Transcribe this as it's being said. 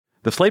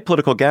The Slate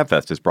Political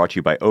Gabfest is brought to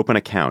you by Open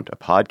Account, a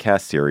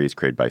podcast series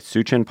created by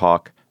Suchin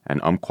Pak and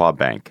Umpqua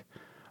Bank.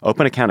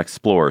 Open Account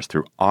explores,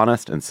 through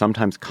honest and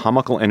sometimes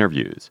comical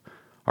interviews,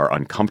 our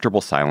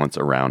uncomfortable silence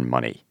around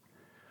money.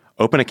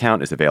 Open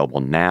Account is available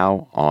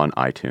now on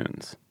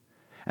iTunes.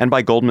 And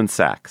by Goldman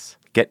Sachs.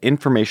 Get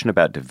information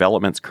about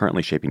developments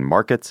currently shaping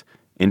markets,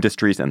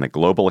 industries, and the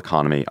global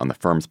economy on the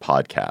firm's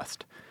podcast,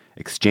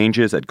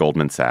 Exchanges at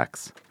Goldman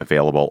Sachs,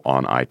 available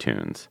on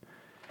iTunes.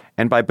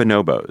 And by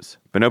Bonobos.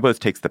 Bonobos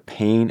takes the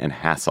pain and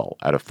hassle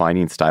out of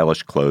finding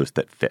stylish clothes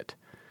that fit.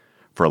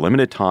 For a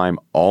limited time,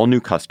 all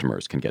new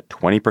customers can get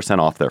 20%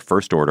 off their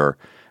first order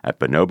at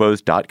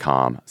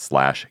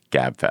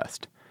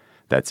bonobos.com/gabfest.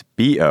 That's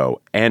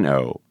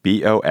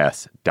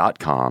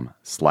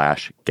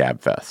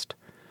bonobos.com/gabfest.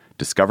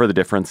 Discover the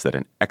difference that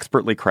an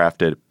expertly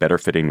crafted,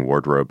 better-fitting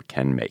wardrobe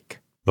can make.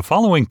 The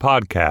following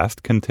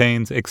podcast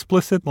contains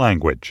explicit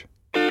language.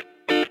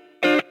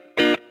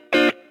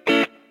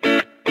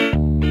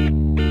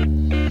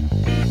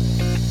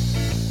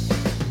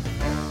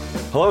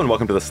 Hello and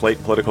welcome to the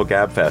Slate Political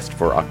Gabfest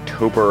for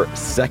October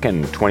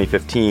 2nd,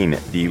 2015,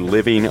 the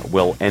Living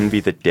Will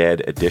Envy the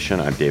Dead edition.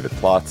 I'm David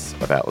Plotz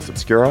of Atlas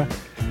Obscura.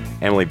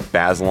 Emily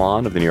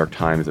Bazelon of the New York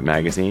Times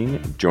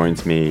Magazine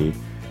joins me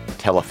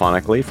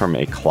telephonically from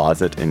a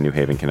closet in New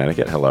Haven,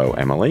 Connecticut. Hello,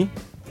 Emily.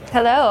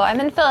 Hello,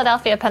 I'm in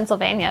Philadelphia,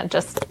 Pennsylvania,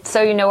 just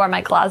so you know where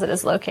my closet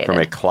is located. From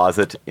a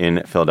closet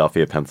in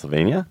Philadelphia,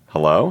 Pennsylvania.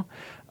 Hello.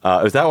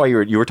 Is that why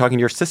you were talking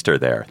to your sister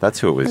there? That's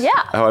who it was.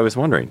 Yeah. Oh, I was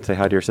wondering. Say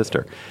hi to your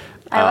sister.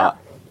 I will.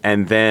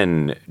 And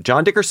then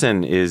John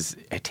Dickerson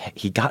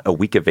he got a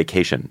week of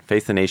vacation.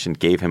 Face the Nation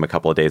gave him a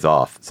couple of days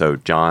off. So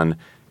John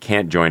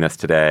can't join us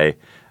today.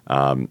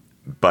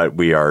 But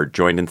we are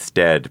joined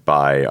instead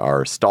by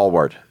our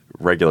stalwart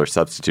regular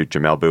substitute,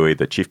 Jamelle Bouie,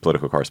 the chief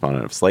political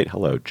correspondent of Slate.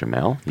 Hello,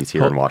 Jamelle. He's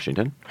here in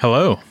Washington.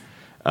 Hello.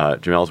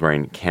 Jamelle's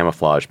wearing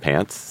camouflage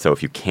pants. So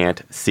if you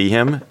can't see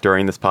him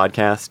during this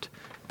podcast,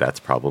 that's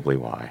probably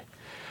why.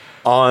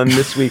 On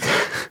this week's...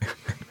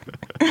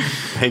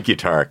 Thank you,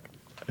 Tarek.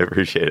 I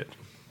appreciate it.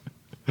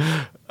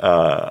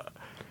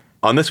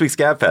 On this week's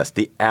Gabfest,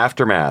 the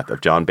aftermath of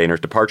John Boehner's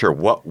departure,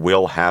 what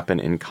will happen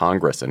in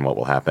Congress and what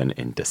will happen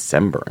in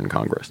December in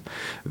Congress.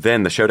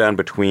 Then the showdown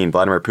between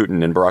Vladimir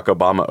Putin and Barack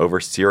Obama over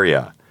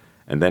Syria.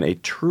 And then a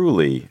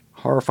truly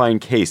horrifying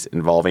case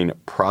involving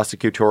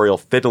prosecutorial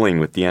fiddling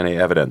with DNA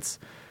evidence.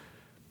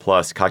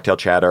 Plus cocktail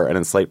chatter, and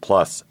in Slate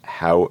Plus,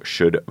 how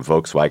should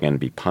Volkswagen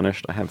be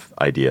punished? I have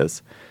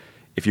ideas.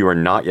 If you are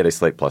not yet a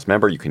Slate Plus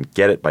member, you can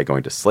get it by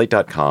going to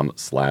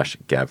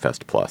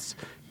slate.com/GabFestPlus.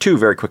 Two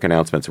very quick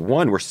announcements.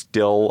 One, we're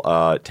still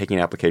taking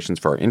applications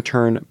for our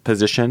intern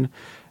position.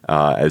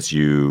 As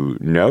you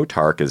know,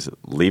 Tarek is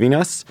leaving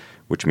us,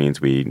 which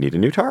means we need a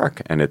new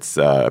Tarek. And it's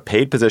a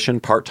paid position,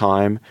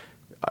 part-time,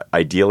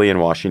 ideally in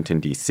Washington,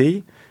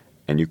 D.C.,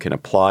 and you can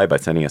apply by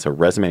sending us a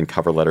resume and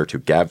cover letter to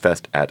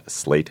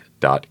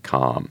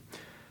gabfest@slate.com.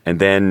 And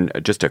then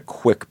just a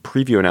quick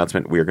preview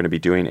announcement. We are going to be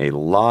doing a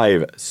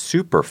live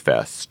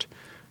Superfest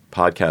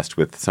podcast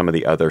with some of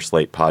the other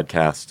Slate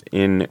podcasts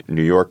in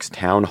New York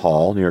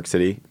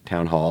City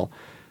Town Hall,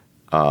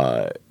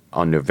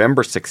 on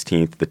November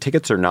 16th. The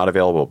tickets are not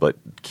available, but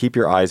keep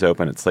your eyes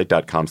open at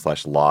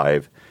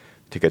slate.com/live.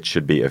 Tickets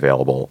should be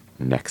available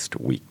next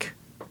week.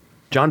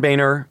 John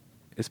Boehner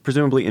is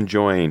presumably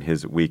enjoying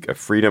his week of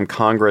freedom.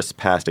 Congress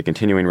passed a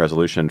continuing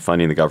resolution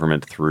funding the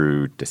government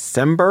through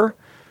December,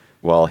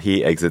 while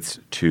he exits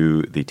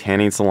to the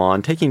tanning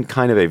salon, taking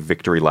kind of a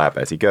victory lap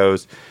as he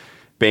goes.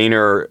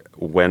 Boehner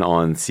went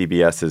on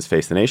CBS's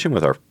Face the Nation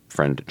with our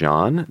friend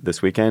John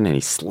this weekend, and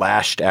he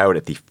slashed out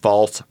at the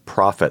false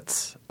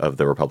prophets of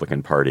the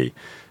Republican Party,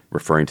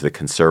 referring to the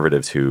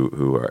conservatives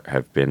who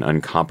have been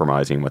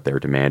uncompromising what they're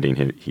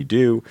demanding he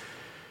do.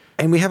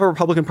 And we have a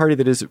Republican Party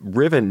that is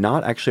riven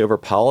not actually over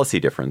policy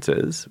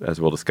differences,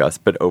 as we'll discuss,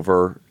 but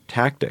over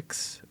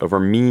tactics, over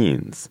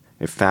means,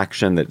 a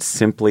faction that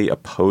simply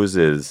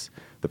opposes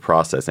the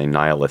process, a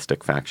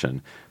nihilistic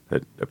faction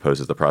that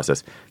opposes the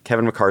process.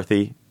 Kevin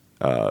McCarthy,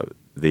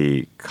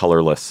 the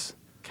colorless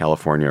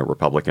California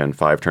Republican,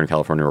 five-term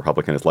California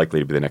Republican, is likely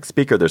to be the next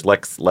speaker. There's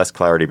less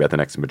clarity about the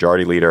next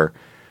majority leader,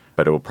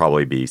 but it will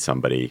probably be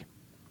somebody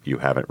you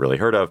haven't really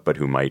heard of, but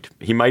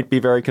he might be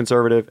very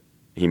conservative.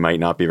 He might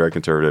not be very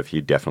conservative.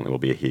 He definitely will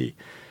be a he.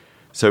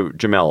 So,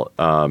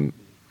 Jamelle,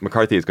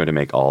 McCarthy is going to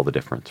make all the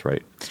difference,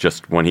 right? It's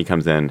just when he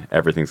comes in,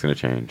 everything's going to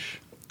change.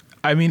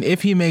 I mean,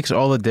 if he makes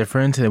all the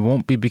difference, it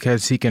won't be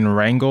because he can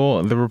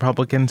wrangle the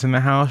Republicans in the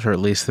House, or at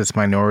least this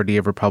minority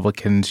of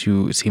Republicans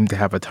who seem to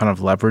have a ton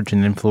of leverage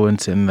and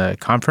influence in the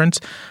conference,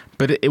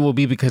 but it will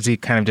be because he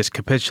kind of just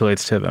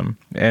capitulates to them.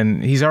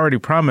 And he's already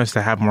promised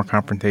to have more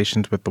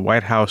confrontations with the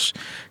White House,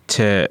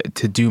 to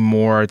do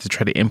more, to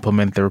try to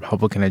implement the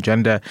Republican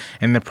agenda.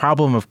 And the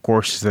problem, of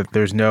course, is that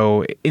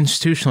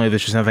institutionally,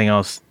 there's just nothing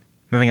else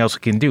nothing else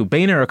we can do.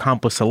 Boehner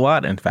accomplished a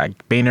lot, in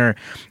fact. Boehner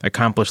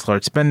accomplished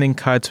large spending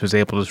cuts, was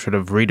able to sort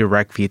of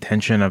redirect the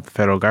attention of the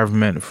federal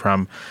government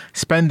from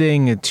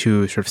spending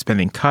to sort of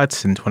spending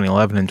cuts in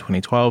 2011 and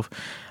 2012.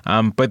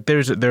 But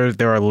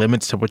there are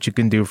limits to what you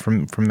can do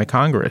from the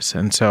Congress.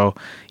 And so,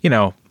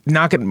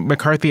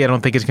 McCarthy, I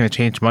don't think is going to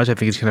change much. I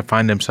think he's going to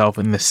find himself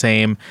in the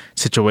same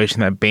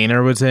situation that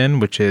Boehner was in,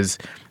 which is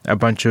a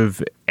bunch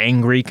of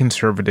angry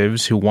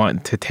conservatives who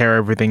want to tear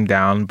everything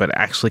down, but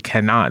actually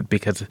cannot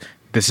because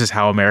this is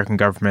how American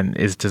government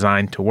is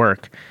designed to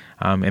work,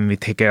 and they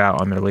take it out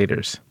on their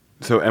leaders.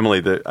 So,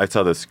 Emily, I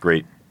saw this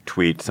great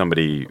tweet.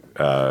 Somebody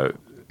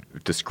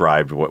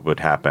described what would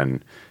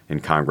happen in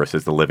Congress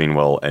as the living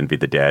will envy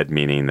the dead,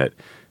 meaning that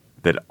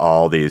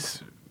all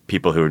these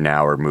people who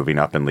now are moving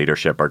up in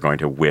leadership are going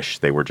to wish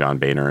they were John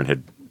Boehner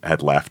and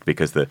had left,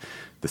 because the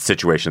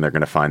situation they're going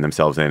to find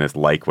themselves in is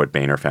like what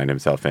Boehner found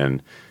himself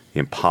in, the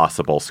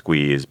impossible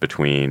squeeze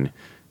between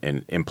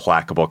an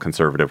implacable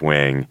conservative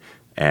wing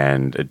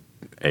and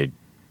a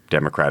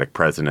Democratic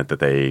president that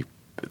they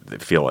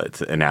feel it's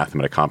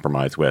anathema to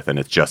compromise with, and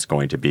it's just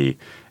going to be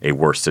a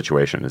worse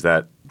situation. Is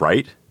that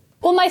right?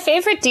 Well, my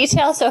favorite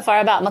detail so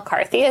far about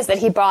McCarthy is that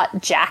he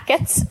brought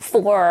jackets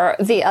for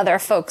the other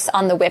folks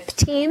on the whip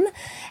team.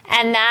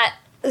 And that,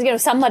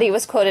 somebody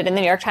was quoted in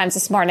the New York Times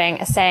this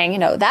morning as saying,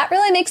 that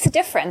really makes a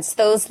difference,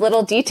 those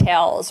little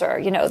details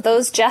or,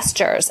 those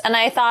gestures. And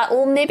I thought,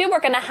 well, maybe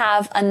we're going to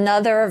have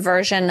another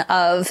version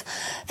of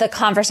the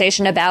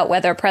conversation about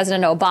whether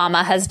President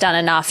Obama has done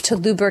enough to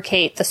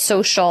lubricate the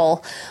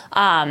social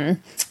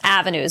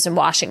avenues in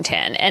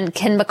Washington. And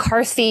can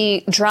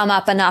McCarthy drum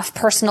up enough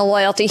personal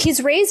loyalty?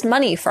 He's raised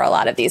money for a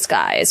lot of these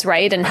guys,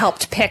 right? And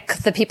helped pick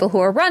the people who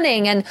are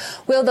running. And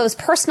will those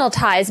personal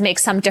ties make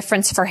some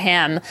difference for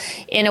him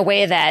in a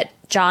way that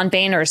John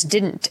Boehner's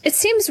didn't? It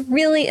seems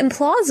really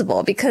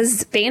implausible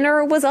because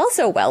Boehner was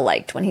also well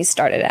liked when he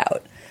started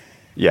out.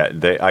 Yeah,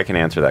 I can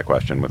answer that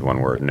question with one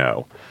word: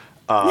 no.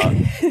 So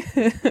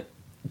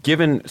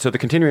the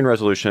continuing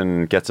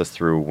resolution gets us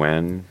through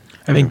when?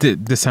 I think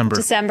December.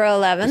 December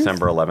 11th.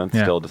 December 11th,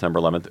 yeah. Still December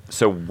 11th.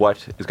 So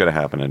what is going to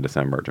happen in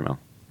December, Jamil?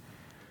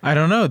 I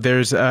don't know.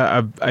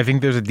 I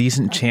think there's a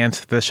decent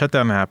chance the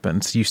shutdown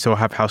happens. You still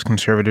have House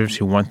conservatives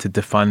who want to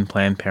defund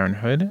Planned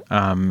Parenthood.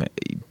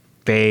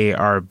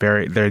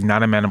 They're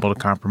not amenable to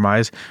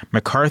compromise.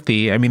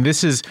 McCarthy, I mean,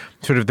 this is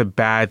sort of the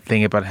bad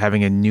thing about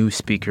having a new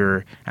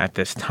speaker at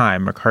this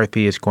time.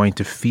 McCarthy is going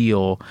to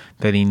feel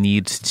that he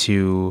needs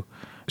to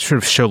sort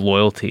of show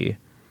loyalty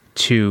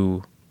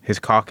to his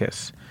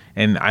caucus.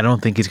 And I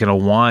don't think he's going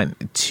to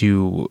want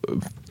to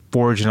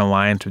forge an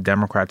alliance with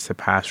Democrats to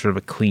pass sort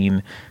of a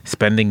clean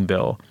spending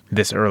bill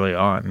this early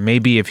on.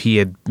 Maybe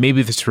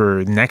this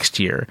were next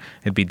year,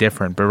 it'd be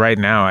different. But right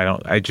now,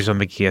 I just don't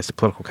think he has the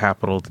political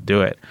capital to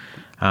do it.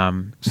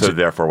 So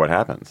therefore, what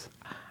happens?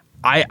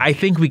 I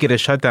think we get a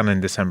shutdown in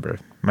December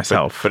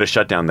myself. But a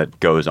shutdown that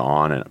goes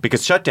on.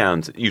 Because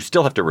shutdowns, you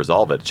still have to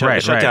resolve it. A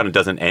shutdown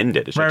doesn't end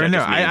it. A shutdown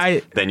just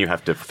means then you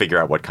have to figure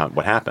out what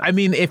happened. I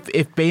mean,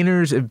 if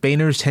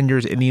Boehner's tenure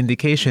is any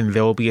indication,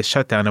 there will be a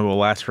shutdown that will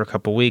last for a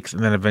couple of weeks,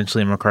 and then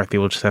eventually McCarthy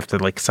will just have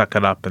to suck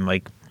it up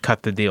and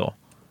cut the deal.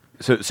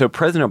 So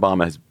President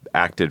Obama has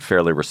acted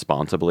fairly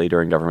responsibly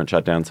during government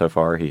shutdown so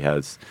far. He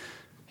has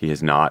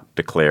not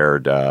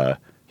declared.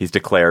 He's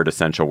declared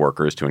essential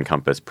workers to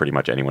encompass pretty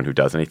much anyone who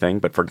does anything.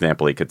 But, for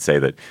example, he could say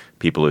that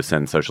people who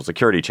send Social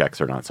Security checks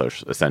are not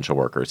essential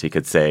workers. He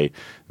could say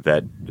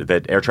that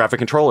air traffic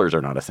controllers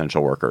are not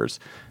essential workers.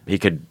 He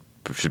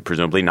should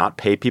presumably not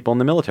pay people in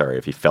the military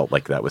if he felt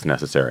like that was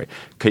necessary.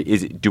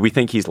 Do we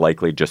think he's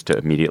likely just to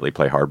immediately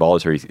play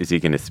hardball, or is he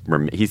going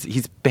to?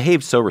 He's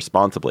behaved so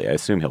responsibly. I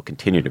assume he'll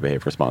continue to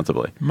behave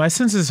responsibly. My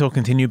sense is he'll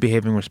continue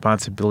behaving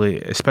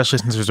responsibly, especially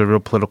since there's a real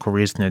political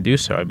reason to do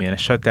so. I mean, a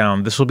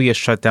shutdown. This will be a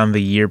shutdown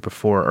the year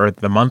before or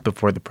the month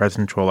before the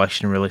presidential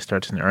election really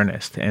starts in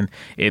earnest, and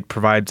it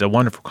provides a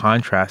wonderful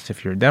contrast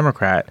if you're a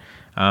Democrat.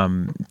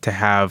 To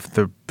have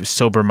the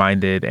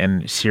sober-minded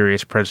and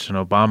serious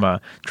President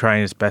Obama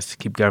trying his best to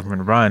keep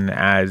government run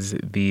as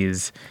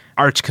these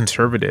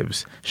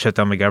arch-conservatives shut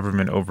down the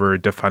government over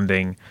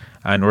defunding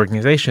an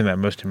organization that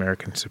most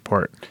Americans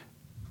support.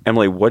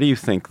 Emily, what do you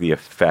think the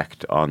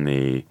effect on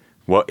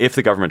if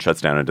the government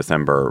shuts down in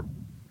December,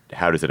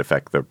 how does it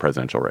affect the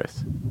presidential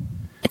race?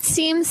 It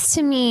seems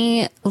to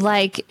me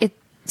like it's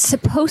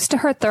supposed to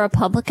hurt the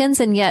Republicans,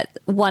 and yet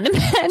one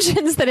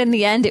imagines that in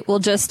the end it will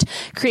just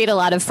create a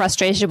lot of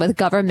frustration with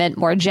government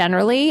more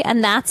generally.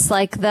 And that's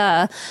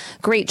the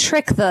great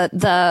trick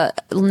the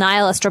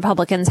nihilist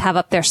Republicans have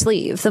up their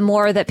sleeve. The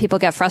more that people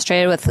get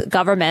frustrated with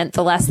government,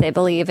 the less they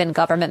believe in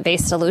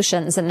government-based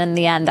solutions. And in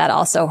the end, that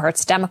also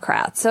hurts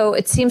Democrats. So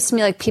it seems to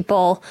me like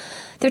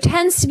there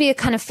tends to be a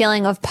kind of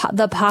feeling of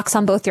the pox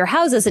on both your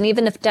houses. And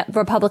even if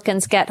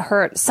Republicans get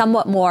hurt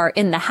somewhat more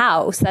in the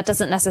House, that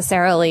doesn't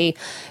necessarily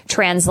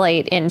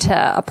translate into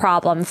a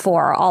problem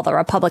for all the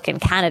Republican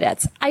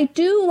candidates. I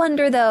do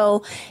wonder,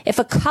 though, if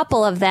a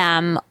couple of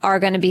them are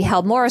going to be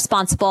held more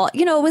responsible.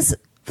 It was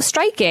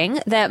striking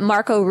that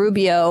Marco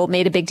Rubio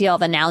made a big deal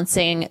of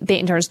announcing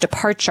Boehner's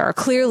departure,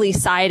 clearly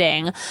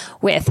siding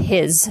with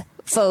his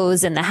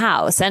foes in the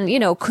House. And,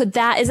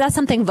 is that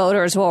something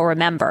voters will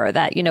remember,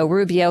 that,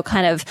 Rubio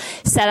kind of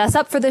set us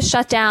up for this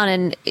shutdown,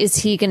 and is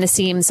he going to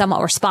seem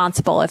somewhat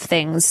responsible if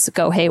things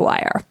go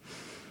haywire?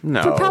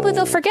 No. But probably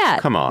they'll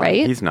forget. Come on.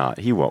 Right? He's not.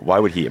 He won't. Why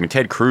would he? I mean,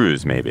 Ted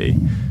Cruz maybe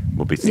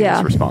will be seen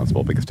as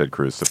responsible because Ted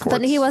Cruz supports.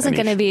 But he wasn't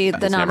going to be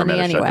the nominee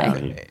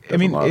anyway. I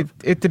mean,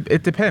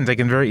 it depends. I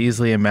can very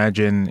easily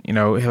imagine,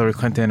 Hillary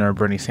Clinton or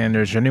Bernie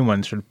Sanders or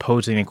anyone sort of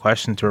posing a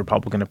question to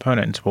Republican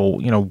opponents. Well,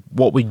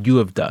 what would you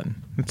have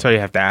done? That's all you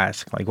have to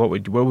ask. Like, what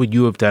would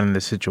you have done in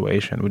this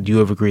situation? Would you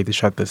have agreed to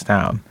shut this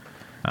down?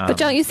 But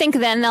don't you think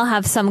then they'll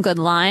have some good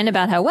line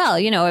about how,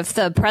 if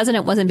the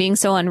president wasn't being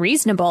so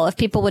unreasonable, if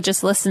people would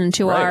just listen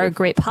to our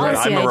great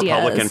policy ideas.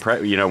 I'm a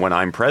Republican, when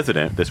I'm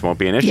president, this won't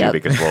be an issue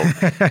because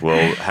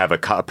we'll have a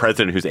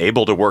president who's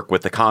able to work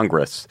with the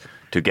Congress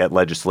to get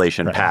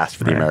legislation passed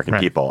for the American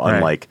people,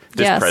 unlike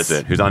this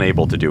president who's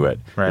unable to do it,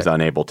 who's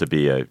unable to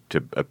be a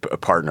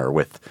partner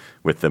with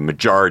the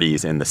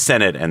majorities in the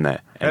Senate and the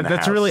That's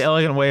House. a really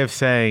elegant way of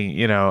saying,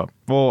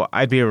 well,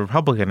 I'd be a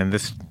Republican and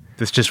this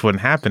just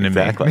wouldn't happen to me.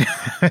 Exactly.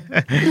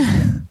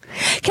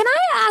 Can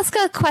I ask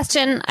a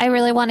question? I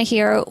really want to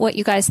hear what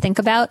you guys think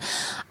about.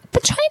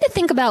 But trying to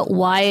think about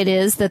why it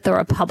is that the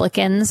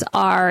Republicans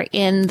are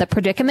in the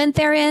predicament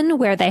they're in,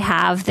 where they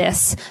have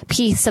this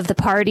piece of the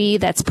party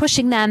that's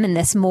pushing them in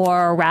this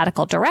more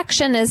radical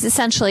direction, is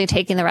essentially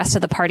taking the rest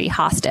of the party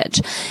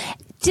hostage.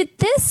 Did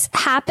this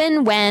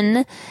happen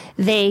when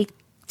they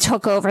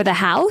took over the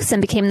House and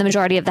became the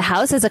majority of the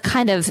House as a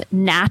kind of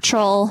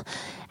natural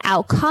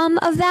outcome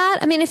of that?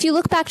 I mean, if you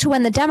look back to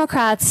when the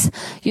Democrats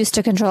used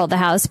to control the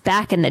House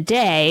back in the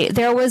day,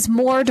 there was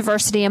more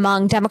diversity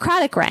among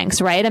Democratic ranks,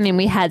 right? I mean,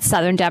 we had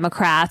Southern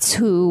Democrats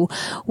who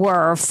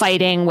were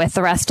fighting with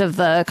the rest of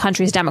the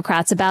country's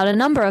Democrats about a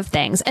number of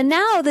things. And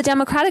now the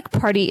Democratic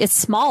Party is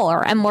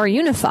smaller and more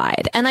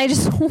unified. And I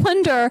just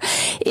wonder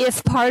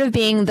if part of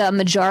being the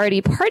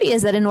majority party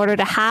is that in order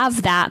to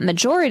have that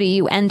majority,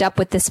 you end up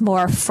with this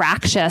more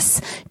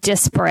fractious,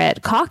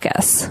 disparate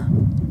caucus.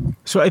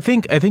 So I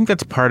think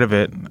that's part of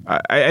it.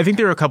 I think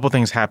there are a couple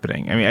things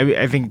happening. I mean,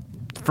 I think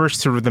first,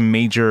 sort of the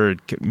major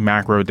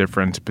macro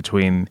difference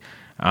between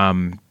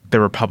the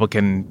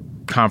Republican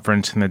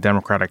conference and the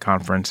Democratic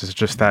conference is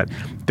just that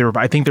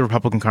I think the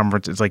Republican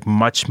conference is like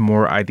much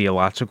more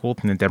ideological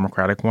than the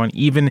Democratic one.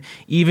 Even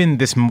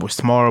this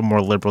smaller,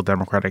 more liberal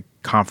Democratic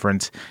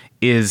conference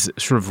is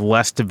sort of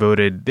less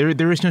devoted.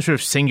 There is no sort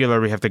of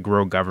singular, we have to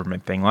grow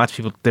government thing.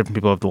 Different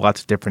people have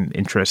lots of different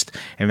interests,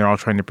 and they're all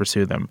trying to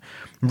pursue them.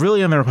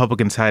 Really, on the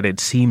Republican side, it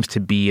seems to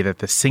be that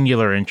the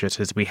singular interest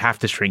is we have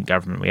to shrink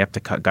government, we have to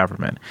cut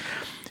government.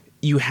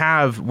 You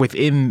have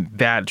within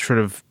that sort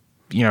of,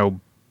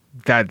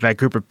 that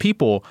group of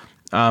people,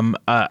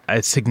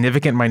 a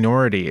significant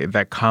minority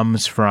that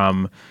comes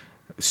from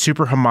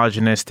super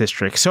homogenous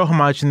districts, so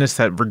homogenous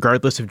that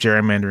regardless of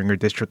gerrymandering or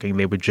districting,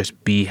 they would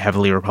just be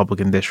heavily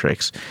Republican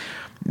districts.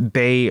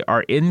 They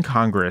are in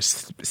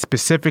Congress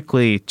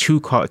specifically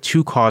to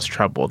cause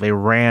trouble. They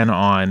ran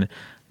on.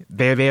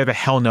 They are the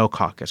Hell No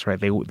caucus, right?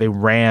 They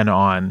ran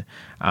on.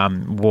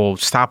 We'll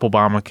stop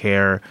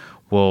Obamacare.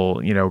 We'll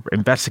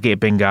investigate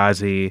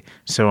Benghazi,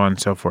 so on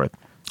and so forth.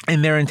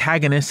 And they're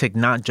antagonistic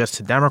not just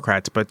to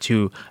Democrats, but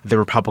to the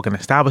Republican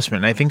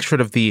establishment. And I think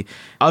sort of the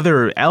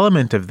other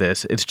element of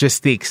this is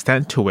just the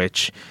extent to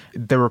which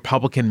the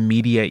Republican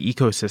media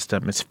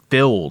ecosystem is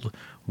filled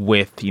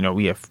with,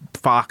 we have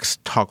Fox,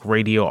 Talk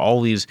Radio,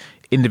 all these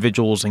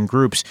individuals and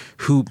groups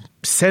who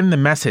send the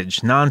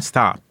message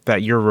nonstop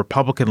that your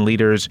Republican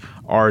leaders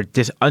are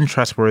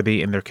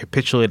untrustworthy and they're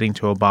capitulating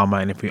to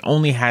Obama. And if we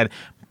only had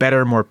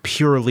better, more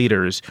pure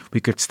leaders, we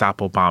could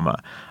stop Obama.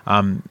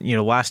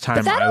 Last time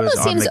but that I was almost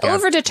on seems the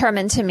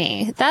overdetermined to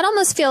me. That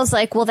almost feels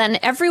like, well, then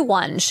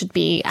everyone should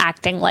be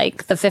acting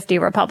like the 50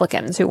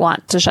 Republicans who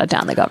want to shut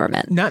down the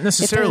government. Not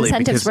necessarily. If the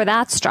incentives were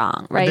that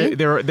strong, right?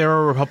 There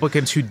are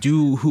Republicans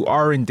who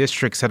are in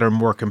districts that are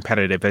more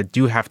competitive, that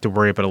do have to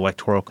worry about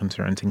electoral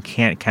concerns and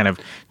can't kind of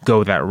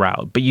go that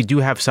route. But you do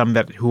have some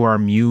who are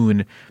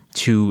immune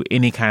to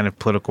any kind of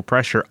political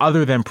pressure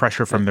other than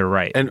pressure from their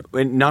right. And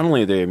not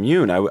only are they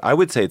immune, I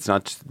would say it's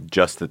not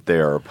just that they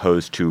are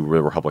opposed to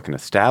the Republican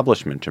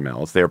establishment,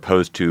 Jamel. They're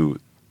opposed to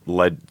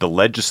the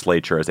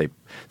legislature they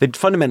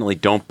fundamentally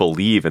don't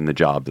believe in the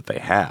job that they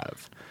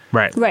have.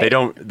 Right.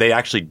 They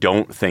actually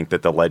don't think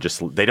that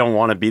they don't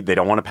want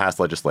to pass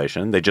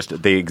legislation.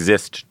 They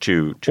exist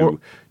to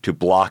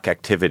block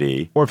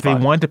activity. Or if they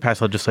want to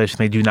pass legislation,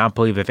 they do not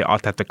believe that they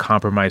ought to have to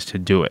compromise to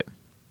do it.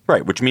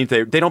 Right, which means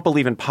they don't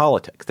believe in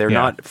politics. They're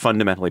not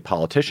fundamentally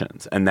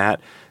politicians, and that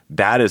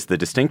is the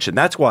distinction.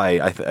 That's why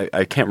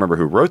I can't remember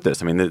who wrote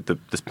this. I mean,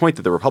 this point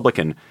that the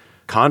Republican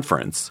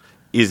conference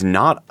is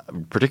not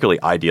particularly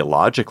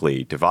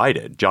ideologically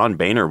divided. John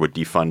Boehner would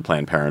defund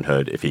Planned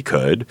Parenthood if he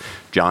could.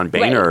 John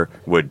Boehner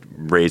would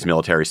raise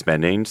military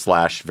spending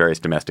 / various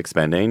domestic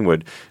spending,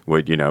 would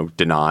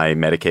deny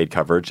Medicaid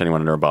coverage to anyone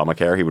under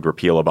Obamacare. He would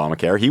repeal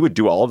Obamacare. He would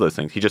do all of those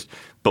things. He just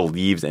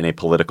believes in a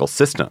political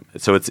system.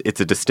 So it's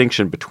a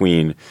distinction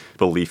between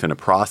belief in a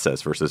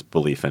process versus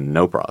belief in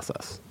no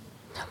process.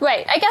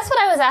 Right. I guess what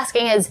I was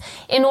asking is,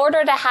 in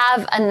order to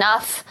have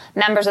enough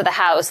members of the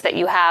House that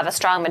you have a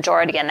strong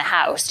majority in the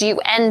House, do you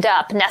end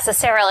up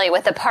necessarily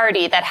with a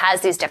party that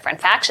has these different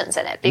factions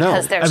in it?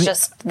 Because there's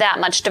just that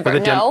much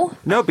diversity.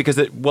 No, because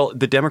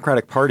the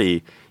Democratic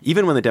Party,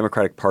 even when the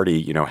Democratic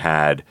Party,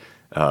 had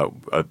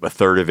a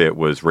third of it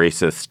was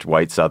racist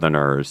white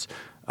Southerners,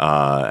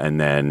 and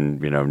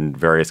then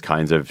various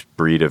kinds of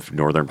breed of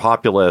Northern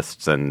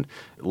populists and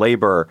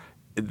labor,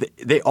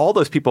 all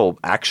those people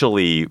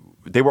actually.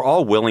 They were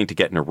all willing to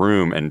get in a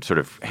room and sort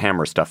of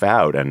hammer stuff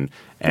out and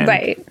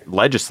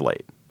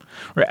legislate.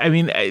 Right. I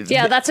mean,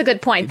 that's a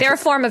good point. Their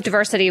form of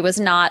diversity was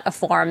not a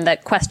form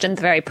that questioned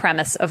the very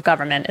premise of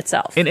government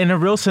itself. In a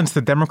real sense,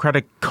 the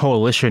Democratic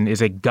coalition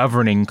is a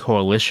governing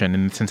coalition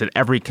in the sense that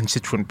every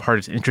constituent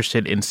party is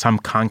interested in some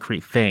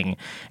concrete thing,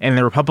 and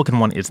the Republican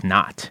one is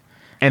not.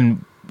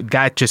 And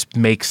that just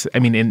makes,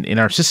 in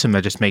our system,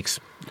 that just makes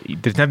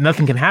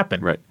nothing can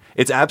happen. Right.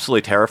 It's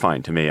absolutely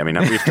terrifying to me. I mean,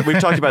 we've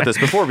talked about this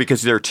before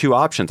because there are two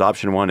options.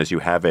 Option one is you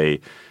have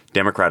a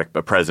Democratic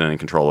president in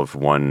control of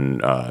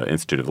one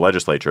institute of the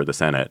legislature, the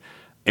Senate,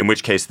 in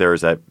which case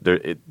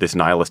this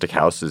nihilistic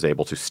House is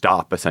able to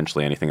stop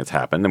essentially anything that's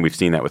happened. And we've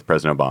seen that with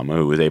President Obama,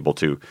 who was able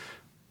to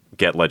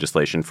get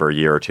legislation for a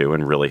year or two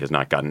and really has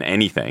not gotten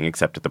anything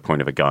except at the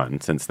point of a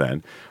gun since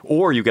then.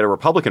 Or you get a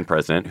Republican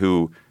president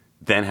who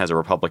then has a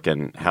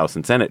Republican House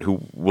and Senate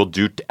who will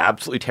do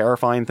absolutely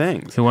terrifying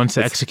things. Who wants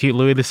to execute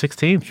Louis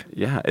XVI?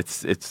 Yeah,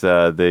 it's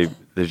the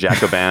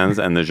Jacobins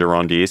and the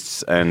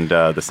Girondists and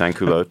the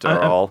Sans-Culottes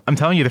are all. I'm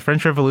telling you, the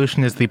French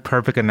Revolution is the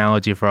perfect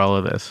analogy for all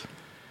of this.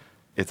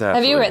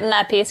 Have you written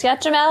that piece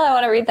yet, Jamel? I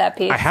want to read that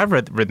piece. I have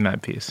written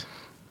that piece.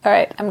 All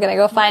right, I'm going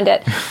to go find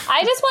it.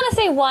 I just want to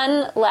say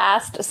one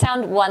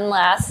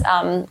last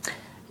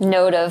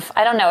note of,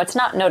 I don't know, it's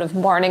not note of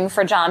mourning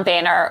for John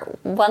Boehner,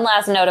 one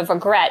last note of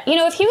regret.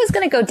 If he was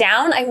going to go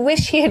down, I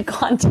wish he had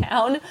gone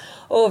down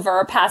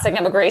over passing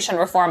immigration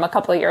reform a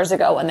couple of years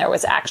ago when there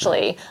was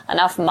actually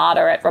enough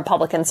moderate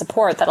Republican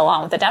support that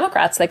along with the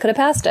Democrats, they could have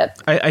passed it.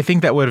 I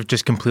think that would have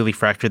just completely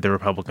fractured the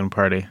Republican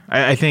Party.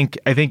 I think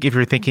if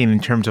you're thinking in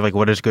terms of like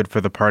what is good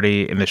for the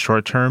party in the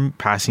short term,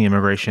 passing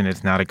immigration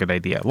is not a good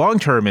idea. Long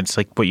term, it's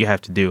like what you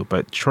have to do,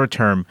 but short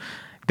term,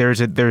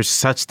 there's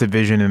such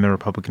division in the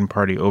Republican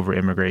Party over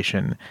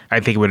immigration. I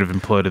think it would have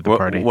imploded the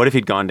party. What if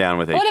he'd gone down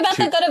with What about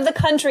the good of the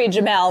country,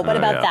 Jamel? What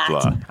about that?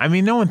 Blah. I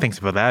mean, no one thinks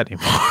about that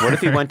anymore. What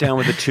if he went down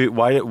with the two?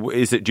 Why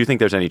is it? Do you think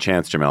there's any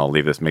chance, Jamel?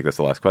 Make this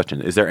the last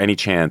question. Is there any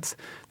chance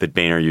that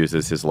Boehner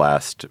uses his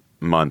last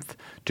month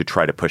to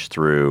try to push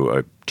through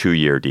a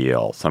 2-year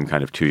deal, some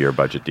kind of 2-year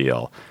budget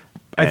deal?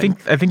 I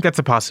think that's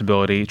a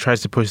possibility. He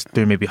tries to push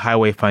through maybe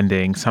highway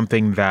funding,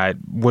 something that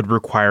would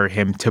require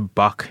him to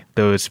buck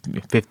those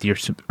 50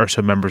 or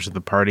so members of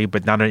the party,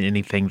 but not on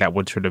anything that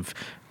would sort of,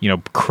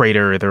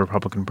 crater the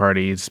Republican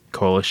Party's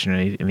coalition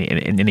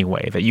in any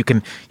way. That you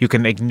can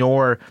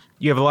ignore.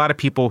 You have a lot of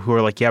people who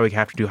are like, yeah, we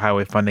have to do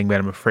highway funding, but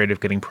I'm afraid of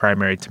getting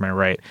primaried to my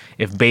right.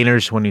 If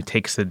Boehner's one who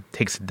takes a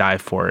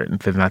dive for it,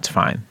 then that's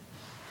fine.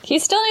 He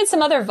still needs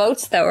some other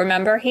votes, though,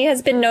 remember? He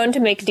has been known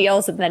to make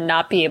deals and then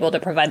not be able to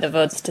provide the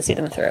votes to see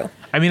them through.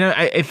 I mean,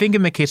 I think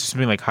in the case of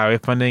something like highway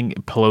funding,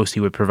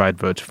 Pelosi would provide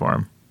votes for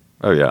him.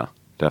 Oh, yeah,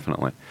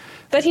 definitely.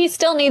 But he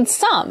still needs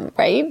some,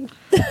 right?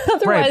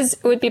 Otherwise,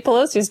 It would be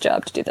Pelosi's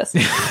job to do this.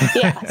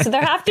 Yeah, so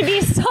there have to be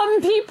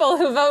some people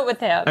who vote with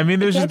him. I mean,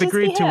 there's a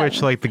degree to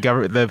which, like,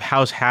 the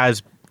House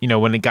has,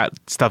 when it got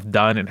stuff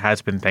done, it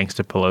has been thanks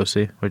to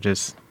Pelosi, which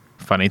is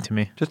funny to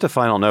me. Just a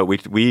final note.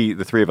 We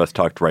the three of us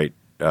talked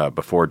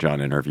before John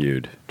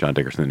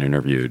Dickerson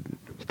interviewed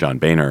John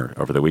Boehner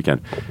over the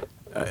weekend.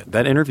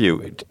 That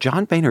interview,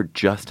 John Boehner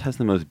just has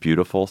the most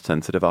beautiful,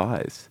 sensitive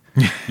eyes.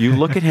 You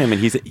look at him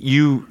and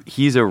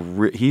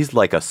he's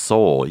like a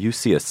soul. You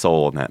see a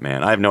soul in that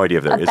man. I have no idea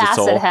if there is a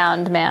soul. Basset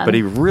hound man. But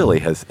he really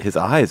has, his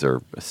eyes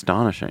are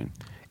astonishing.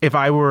 If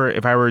I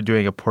were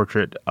doing a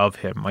portrait of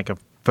him, like a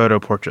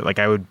photo portrait,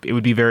 it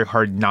would be very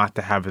hard not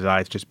to have his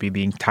eyes just be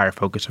the entire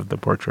focus of the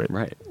portrait.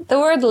 Right. The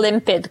word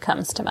limpid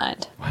comes to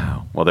mind.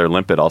 Wow. Well, they're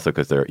limpid also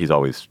because he's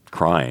always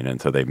crying, and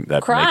so that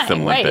makes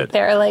them limpid. Right.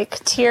 They're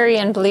like teary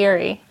and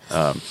bleary.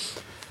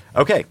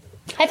 Okay.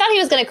 I thought he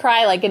was going to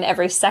cry like in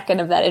every second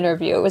of that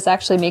interview. It was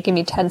actually making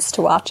me tense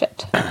to watch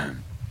it.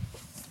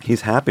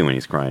 He's happy when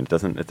he's crying.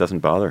 It doesn't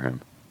bother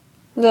him.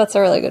 That's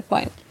a really good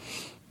point.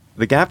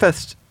 The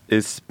Gabfest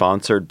is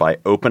sponsored by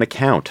Open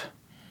Account.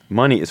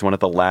 Money is one of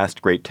the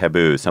last great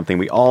taboos, something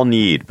we all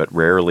need but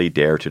rarely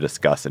dare to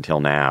discuss until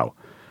now.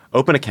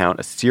 Open Account,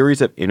 a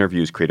series of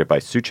interviews created by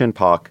Suchin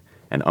Pak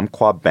and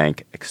Umpqua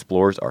Bank,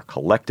 explores our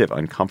collective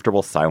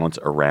uncomfortable silence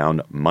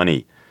around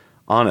money.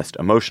 Honest,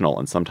 emotional,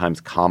 and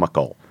sometimes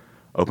comical.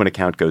 Open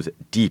Account goes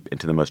deep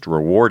into the most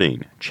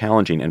rewarding,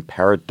 challenging, and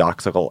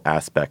paradoxical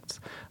aspects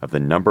of the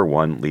number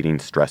one leading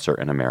stressor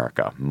in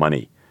America,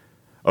 money.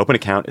 Open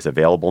Account is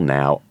available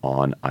now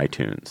on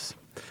iTunes.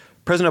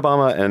 President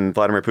Obama and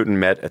Vladimir Putin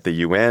met at the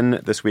UN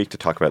this week to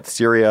talk about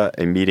Syria,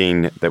 a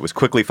meeting that was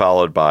quickly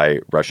followed by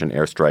Russian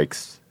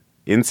airstrikes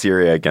in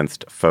Syria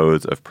against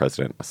foes of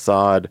President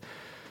Assad.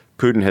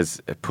 Putin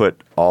has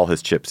put all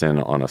his chips in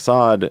on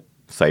Assad,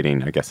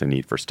 citing, I guess, a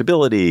need for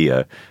stability,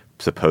 a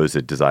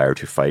supposed desire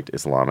to fight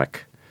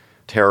Islamic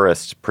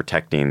terrorists,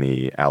 protecting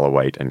the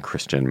Alawite and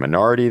Christian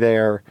minority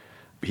there.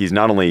 He's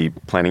not only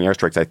planning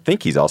airstrikes, I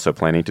think he's also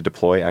planning to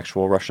deploy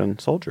actual Russian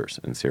soldiers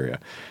in Syria.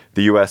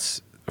 The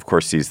U.S., of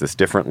course, sees this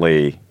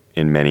differently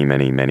in many,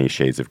 many, many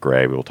shades of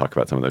gray. We will talk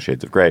about some of those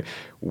shades of gray.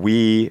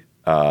 We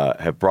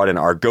have brought in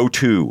our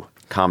go-to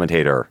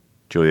commentator,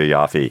 Julia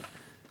Yaffe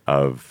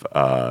of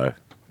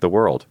The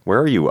World. Where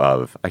are you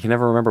of? I can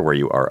never remember where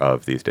you are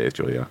of these days,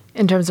 Julia.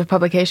 In terms of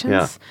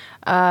publications?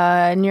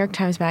 Yeah. New York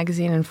Times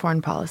Magazine and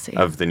Foreign Policy.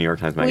 Of the New York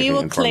Times Magazine We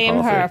will and Foreign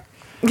claim Policy.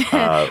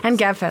 her. And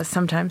GabFest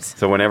sometimes.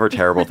 So whenever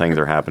terrible things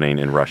are happening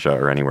in Russia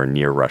or anywhere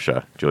near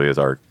Russia, Julia is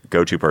our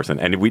go-to person.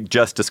 And we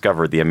just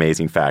discovered the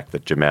amazing fact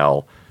that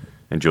Jamel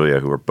and Julia,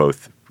 who are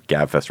both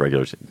GabFest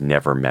regulars,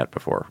 never met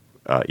before,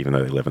 even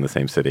though they live in the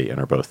same city and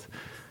are both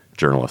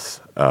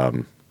journalists.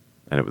 And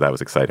that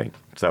was exciting.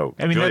 So,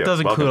 I mean, Julia, that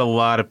does welcome. include a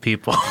lot of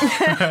people.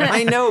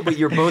 I know, but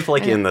you're both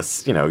like in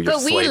this, your But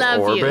we slave love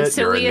you, orbit.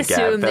 so You're we in the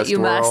assume that GabFest you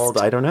must. world.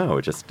 I don't know.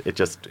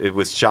 It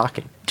was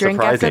shocking. Drink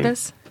surprising. after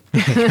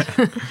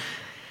this?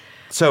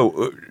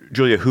 So,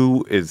 Julia,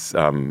 who is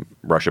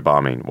Russia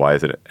bombing? Why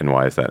is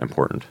that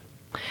important?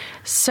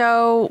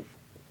 So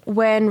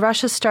when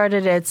Russia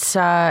started its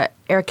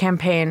air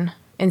campaign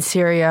in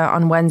Syria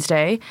on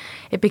Wednesday,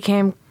 it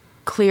became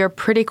clear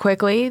pretty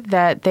quickly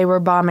that they were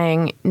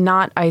bombing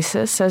not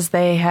ISIS as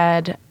they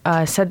had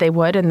said they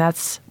would, and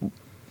that's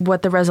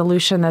what the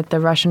resolution that the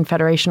Russian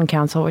Federation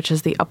Council, which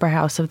is the upper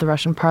house of the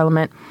Russian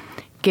parliament,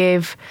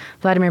 gave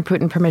Vladimir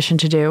Putin permission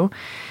to do.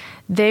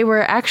 They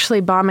were actually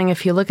bombing,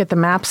 if you look at the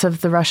maps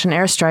of the Russian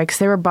airstrikes,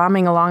 they were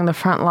bombing along the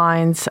front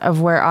lines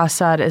of where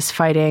Assad is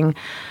fighting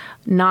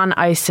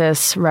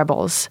non-ISIS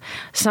rebels,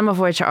 some of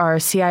which are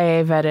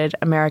CIA-vetted,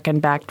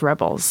 American-backed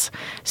rebels.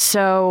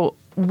 So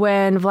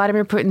when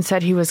Vladimir Putin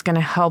said he was going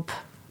to help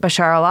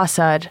Bashar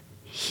al-Assad,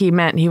 he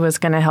meant he was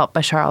going to help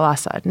Bashar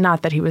al-Assad,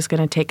 not that he was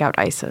going to take out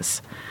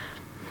ISIS.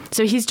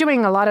 So he's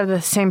doing a lot of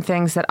the same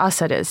things that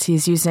Assad is.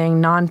 He's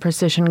using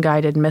non-precision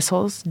guided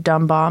missiles,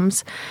 dumb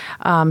bombs.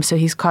 So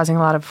he's causing a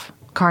lot of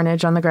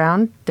carnage on the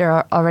ground. There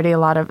are already a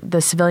lot of the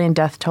civilian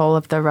death toll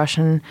of the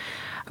Russian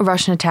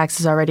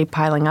attacks is already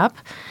piling up.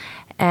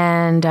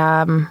 And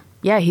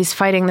he's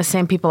fighting the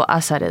same people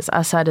Assad is.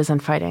 Assad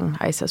isn't fighting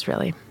ISIS,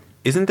 really.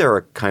 Isn't there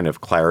a kind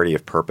of clarity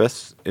of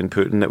purpose in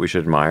Putin that we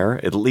should admire?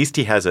 At least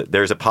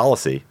there's a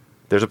policy.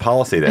 There's a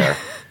policy there.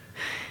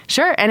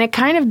 Sure. And it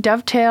kind of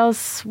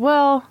dovetails,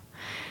 well,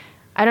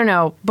 I don't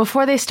know.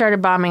 Before they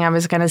started bombing, I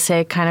was going to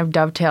say it kind of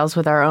dovetails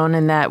with our own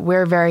in that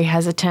we're very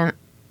hesitant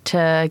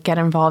to get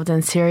involved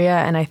in Syria.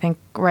 And I think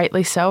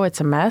rightly so. It's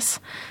a mess.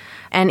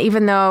 And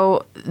even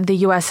though the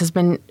U.S. has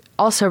been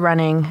also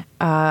running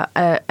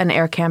an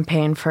air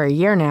campaign for a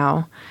year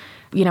now,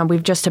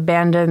 we've just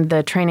abandoned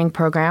the training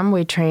program.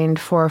 We trained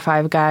 4 or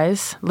 5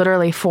 guys,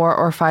 literally 4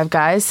 or 5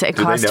 guys. Do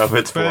they know if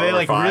it's 4 But are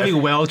they or 5? really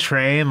well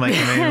trained? Like,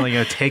 can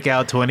they take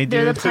out 20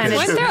 They're the dudes? planet-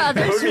 Weren't there That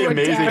others would be who were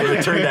amazing dead? if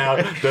it turned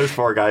out those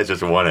 4 guys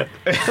just won it.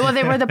 Well,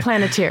 they were the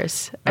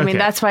Planeteers. I mean, Okay.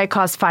 that's why it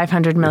cost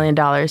 $500 million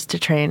to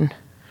train.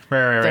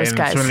 Right. Those And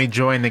guys. so when they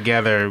join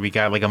together, we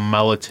got like a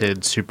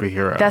mulleted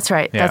superhero. That's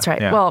right. Yeah, That's right.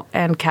 yeah. Well,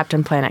 and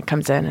Captain Planet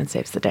comes in and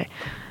saves the day.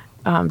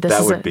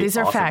 These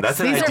are facts. That's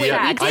an These idea, are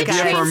facts. We did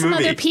idea train for a some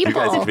movie. other people. You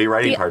guys need to be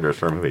writing The- partners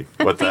for a movie.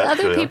 What's The that?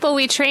 other Julia? people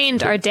we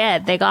trained are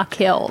dead. They got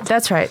killed.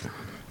 That's right.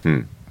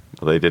 Well,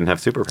 they didn't have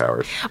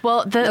superpowers.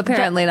 Well,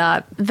 Apparently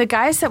not. The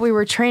guys that we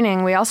were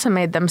training, we also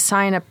made them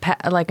sign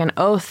an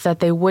oath that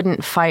they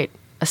wouldn't fight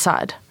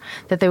Assad,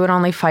 that they would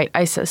only fight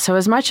ISIS. So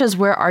as much as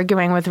we're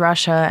arguing with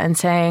Russia and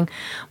saying,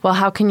 well,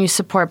 how can you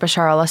support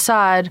Bashar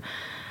al-Assad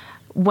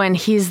when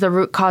he's the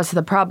root cause of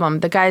the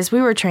problem? The guys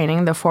we were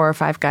training, the 4 or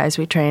 5 guys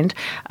we trained,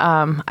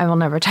 I will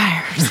never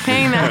tire of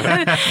saying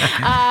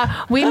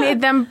that, we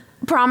made them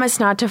promise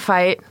not to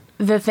fight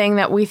the thing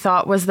that we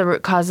thought was the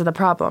root cause of the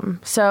problem.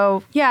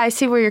 So, yeah, I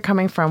see where you're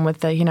coming from with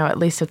the, at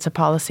least it's a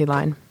policy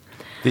line.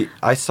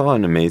 I saw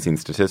an amazing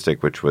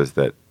statistic, which was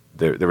that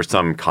there was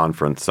some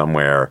conference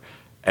somewhere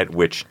at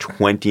which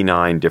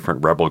 29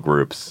 different rebel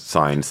groups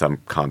signed some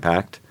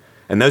compact.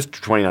 And those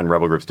 29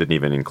 rebel groups didn't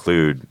even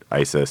include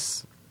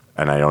ISIS,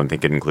 and I don't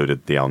think it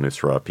included the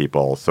al-Nusra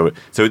people. So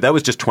that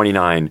was just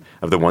 29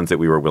 of the ones that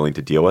we were willing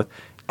to deal with.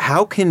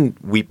 How can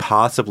we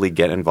possibly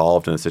get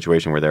involved in a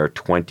situation where there are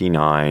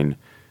 29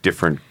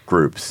 different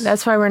groups?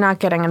 That's why we're not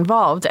getting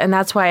involved. And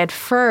that's why at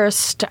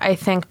first I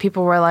think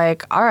people were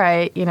like, all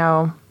right,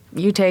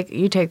 you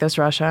take this,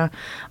 Russia.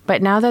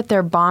 But now that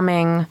they're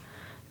bombing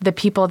the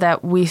people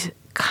that we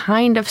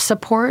kind of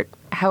support,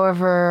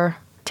 however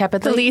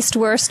tepidly. The least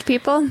worst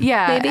people?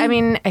 Yeah, maybe? I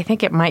mean, I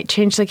think it might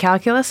change the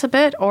calculus a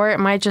bit, or it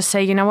might just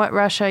say, you know what,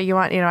 Russia,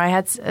 I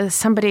had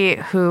somebody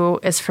who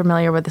is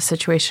familiar with the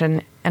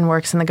situation and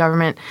works in the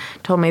government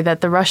told me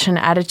that the Russian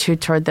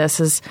attitude toward this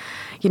is,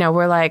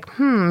 we're like,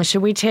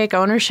 should we take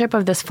ownership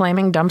of this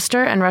flaming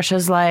dumpster? And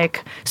Russia's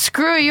like,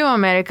 screw you,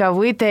 America,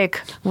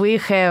 we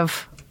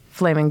have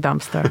flaming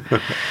dumpster.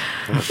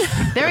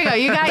 There we go.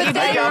 You got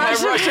your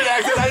Russian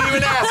accent. I didn't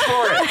even ask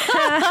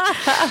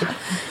for it.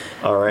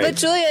 All right. But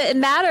Julia, it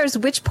matters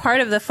which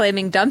part of the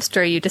flaming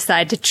dumpster you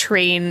decide to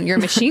train your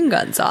machine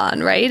guns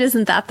on, right?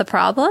 Isn't that the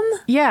problem?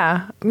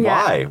 Yeah.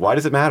 Why? Why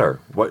does it matter?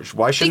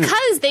 Why shouldn't?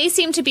 Because they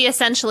seem to be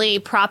essentially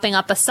propping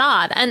up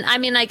Assad. And I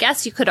mean, I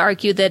guess you could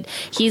argue that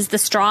he's the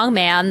strong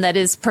man that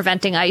is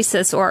preventing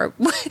ISIS, or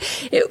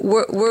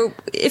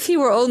if he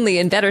were only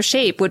in better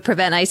shape, would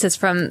prevent ISIS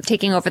from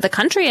taking over the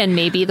country. And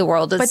maybe the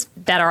world is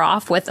better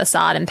off with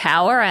Assad in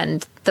power.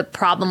 And the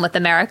problem with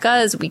America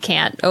is we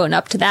can't own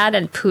up to that,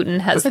 and Putin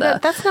has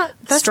that's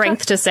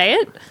strength to say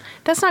it.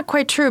 That's not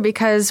quite true,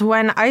 because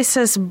when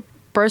ISIS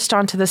burst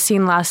onto the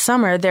scene last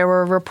summer, there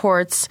were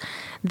reports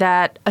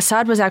that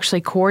Assad was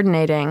actually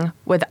coordinating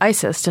with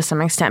ISIS to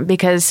some extent,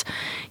 because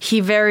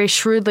he very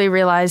shrewdly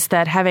realized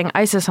that having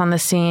ISIS on the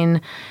scene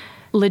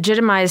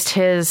legitimized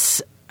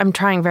his, I'm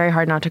trying very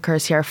hard not to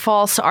curse here,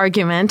 false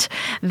argument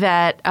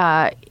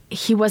that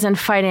he wasn't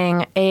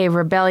fighting a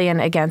rebellion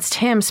against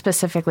him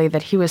specifically,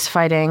 that he was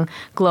fighting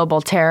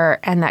global terror,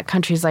 and that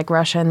countries like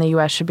Russia and the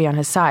U.S. should be on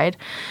his side.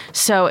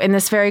 So in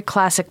this very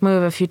classic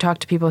move, if you talk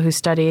to people who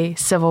study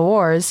civil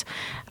wars,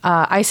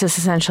 ISIS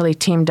essentially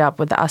teamed up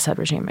with the Assad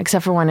regime,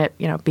 except for when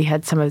it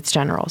beheads some of its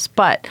generals.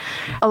 But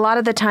a lot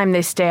of the time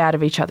they stay out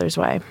of each other's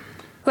way.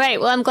 Great.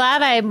 Well, I'm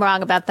glad I'm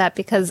wrong about that,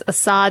 because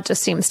Assad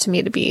just seems to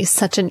me to be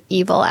such an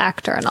evil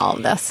actor in all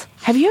of this.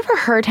 Have you ever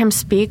heard him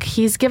speak?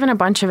 He's given a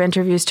bunch of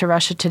interviews to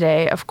Russia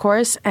Today, of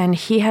course, and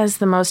he has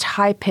the most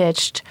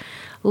high-pitched,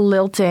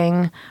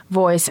 lilting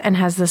voice and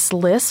has this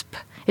lisp.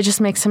 It just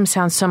makes him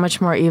sound so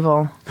much more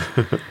evil.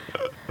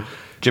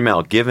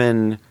 Jamelle,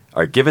 given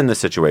the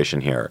situation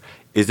here,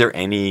 is there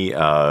any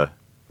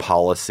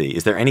policy?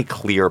 Is there any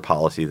clear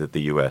policy that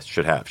the U.S.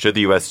 should have? Should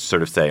the U.S.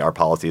 sort of say our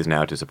policy is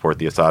now to support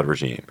the Assad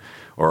regime,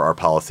 or our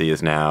policy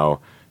is now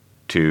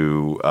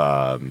to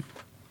have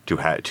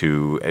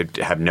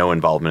no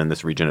involvement in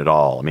this region at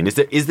all? I mean,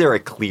 is there a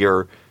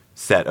clear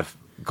set of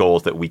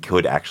goals that we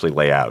could actually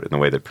lay out in the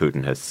way that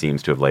Putin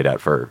seems to have laid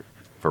out for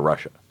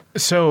Russia?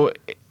 So,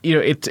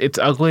 it's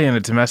ugly and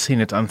it's messy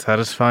and it's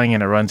unsatisfying,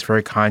 and it runs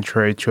very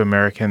contrary to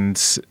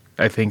Americans'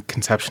 I think,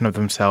 conception of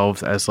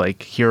themselves as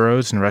like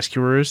heroes and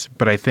rescuers.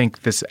 But I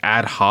think this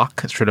ad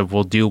hoc sort of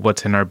will do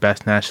what's in our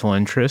best national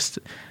interest,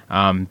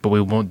 but we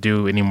won't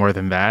do any more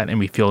than that. And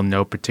we feel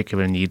no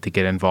particular need to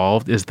get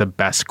involved is the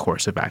best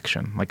course of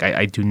action. Like,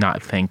 I do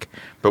not think.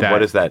 But what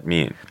does that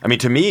mean? I mean,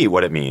 to me,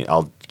 what it means,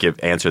 I'll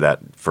answer that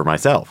for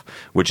myself,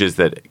 which is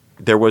that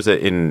there was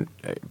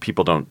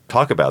people don't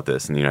talk about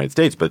this in the United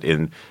States, but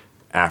in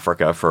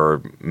Africa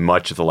for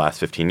much of the last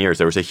 15 years,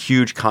 there was a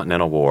huge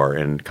continental war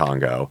in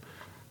Congo,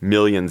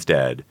 millions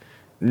dead.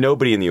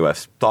 Nobody in the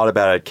U.S. thought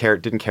about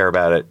it, didn't care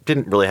about it,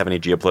 didn't really have any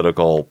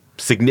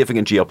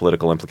significant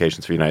geopolitical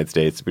implications for the United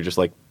States. We're just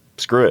like,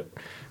 screw it,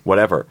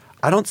 whatever.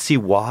 I don't see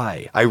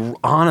why.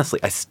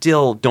 I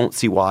still don't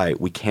see why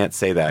we can't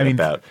say that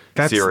about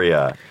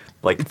Syria.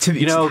 Like,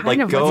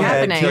 go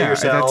ahead, kill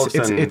yourselves.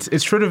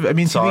 It's sort of, I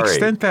mean, to the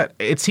extent that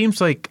it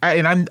seems like,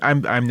 and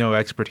I'm no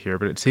expert here,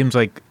 but it seems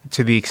like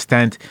to the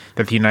extent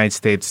that the United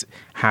States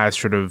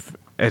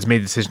has made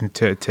the decision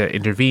to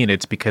intervene,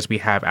 it's because we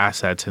have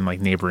assets in like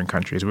neighboring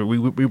countries.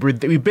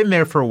 We've been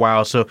there for a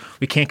while, so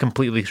we can't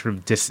completely sort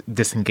of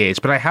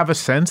disengage. But I have a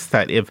sense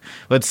that if,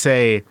 let's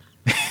say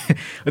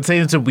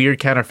it's a weird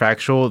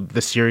counterfactual,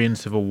 the Syrian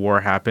civil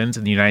war happens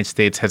and the United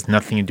States has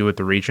nothing to do with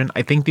the region,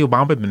 I think the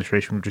Obama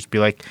administration would just be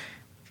like,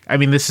 I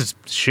mean, this is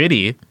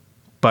shitty,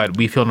 but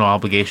we feel no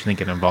obligation to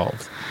get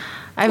involved.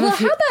 Well,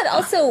 how about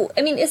also,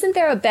 I mean, isn't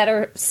there a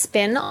better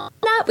spin on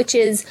that, which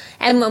is,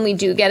 and when we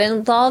do get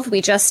involved, we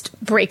just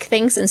break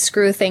things and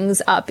screw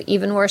things up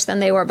even worse than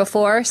they were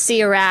before?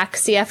 See Iraq,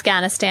 see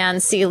Afghanistan,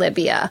 see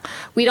Libya.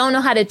 We don't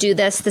know how to do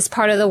this. This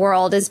part of the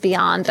world is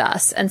beyond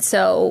us. And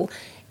so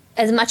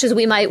as much as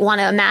we might want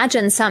to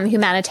imagine some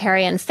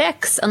humanitarian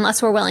fix,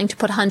 unless we're willing to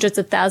put hundreds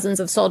of thousands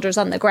of soldiers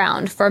on the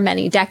ground for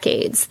many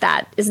decades,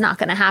 that is not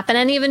going to happen.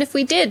 And even if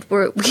we did,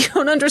 we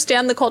don't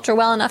understand the culture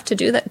well enough to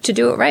do that, to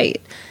do it right.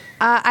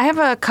 I have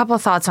a couple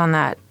of thoughts on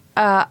that.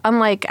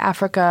 Unlike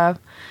Africa,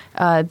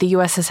 the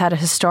U.S. has had a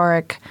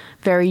historic,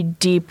 very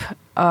deep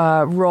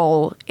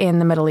role in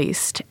the Middle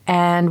East.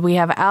 And we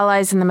have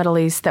allies in the Middle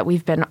East that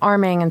we've been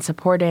arming and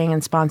supporting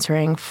and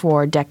sponsoring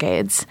for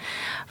decades.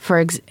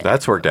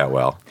 That's worked out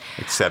well,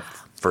 except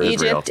for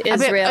Egypt,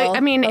 Israel.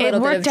 I mean,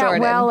 it worked out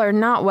well or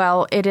not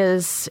well. It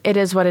is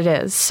what it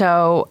is.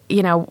 So,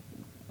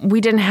 we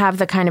didn't have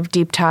the kind of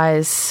deep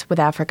ties with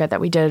Africa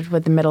that we did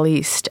with the Middle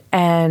East.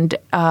 And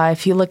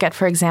if you look at,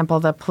 for example,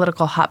 the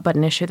political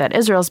hot-button issue that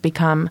Israel's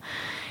become,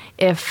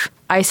 if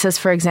ISIS,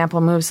 for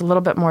example, moves a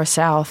little bit more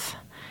south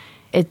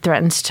It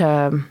threatens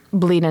to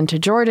bleed into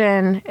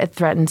Jordan. It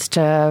threatens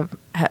to.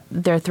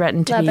 They're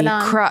threatened to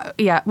Lebanon.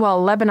 be.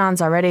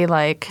 Lebanon's already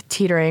like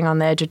teetering on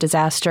the edge of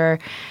disaster.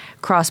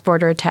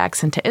 Cross-border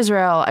attacks into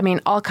Israel. I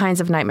mean, all kinds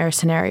of nightmare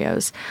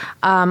scenarios.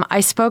 I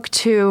spoke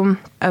to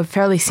a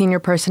fairly senior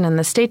person in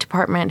the State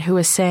Department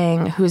who's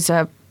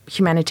a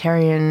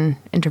humanitarian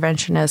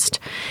interventionist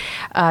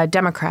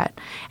Democrat,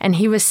 and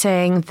he was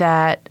saying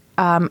that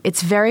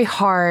it's very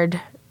hard.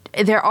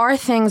 There are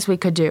things we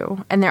could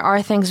do, and there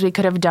are things we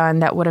could have done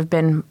that would have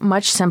been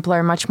much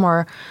simpler, much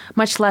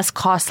less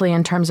costly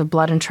in terms of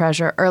blood and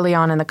treasure early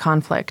on in the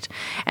conflict.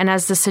 And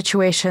as the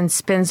situation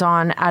spins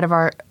on out of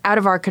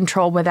our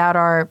control without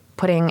our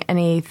putting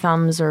any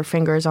thumbs or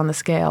fingers on the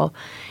scale,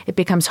 it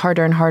becomes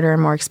harder and harder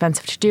and more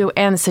expensive to do,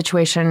 and the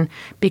situation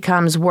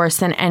becomes worse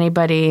than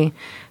anybody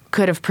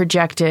could have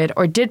projected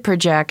or did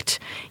project,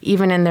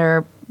 even in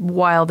their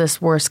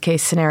wildest worst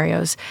case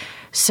scenarios.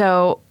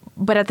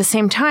 But at the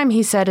same time,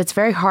 he said it's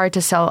very hard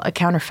to sell a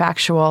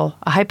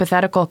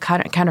hypothetical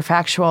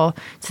counterfactual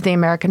to the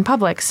American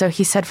public. So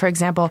he said, for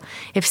example,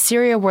 if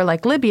Syria were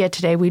like Libya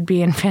today, we'd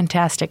be in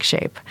fantastic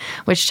shape,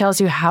 which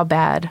tells you how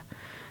bad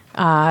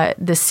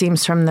this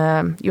seems from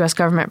the U.S.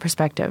 government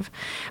perspective.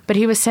 But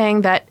he was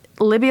saying that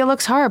Libya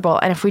looks horrible,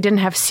 and if we didn't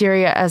have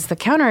Syria as the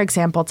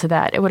counterexample to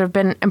that, it would have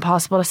been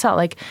impossible to sell.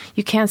 Like,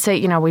 you can't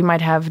say, we might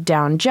have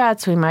downed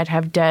jets, we might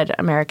have dead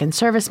American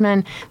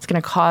servicemen, it's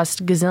going to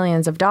cost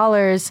gazillions of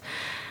dollars,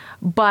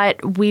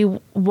 but we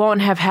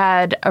won't have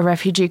had a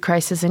refugee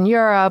crisis in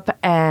Europe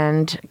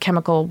and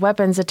chemical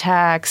weapons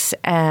attacks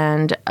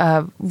and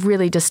a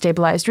really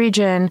destabilized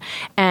region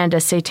and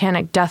a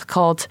satanic death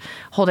cult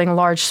holding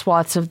large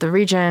swaths of the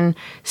region,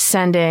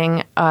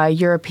 sending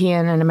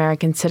European and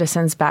American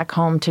citizens back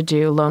home to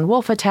do lone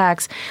wolf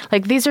attacks.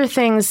 Like, these are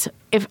things,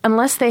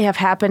 unless they have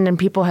happened and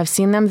people have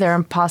seen them, they're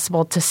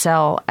impossible to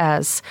sell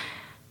as.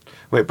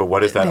 Wait, but what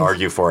does that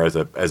argue for as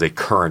a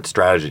current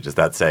strategy? Does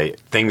that say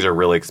things are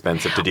really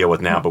expensive to deal with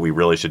now, but we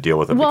really should deal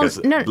with them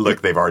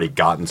look, they've already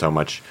gotten so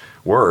much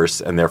worse,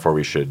 and therefore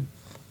we should?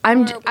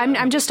 I'm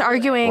just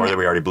arguing, or that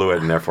we already blew it,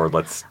 and therefore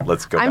let's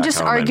go. I'm back just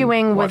home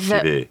arguing and with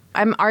watch the. TV.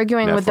 I'm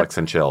arguing Netflix with the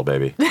and chill,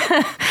 baby.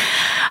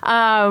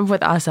 With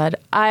Assad.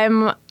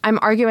 I'm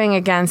arguing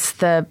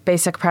against the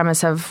basic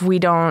premise of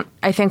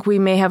I think we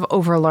may have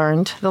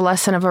overlearned the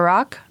lesson of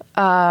Iraq.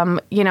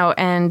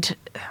 And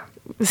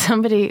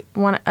somebody,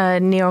 a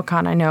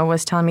neocon I know,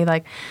 was telling me,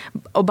 like,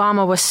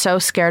 Obama was so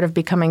scared of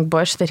becoming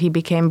Bush that he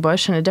became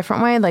Bush in a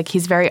different way. Like,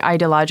 he's very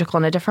ideological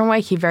in a different way.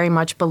 He very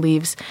much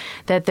believes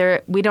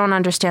that we don't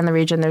understand the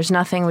region. There's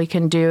nothing we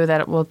can do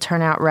that it will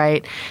turn out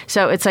right.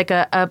 So it's like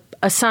a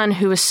son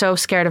who is so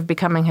scared of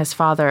becoming his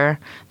father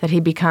that he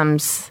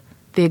becomes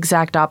the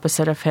exact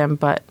opposite of him,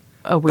 but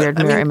a weird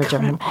mirror image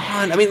of him.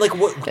 I mean, like,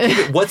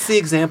 what's the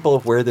example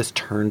of where this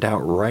turned out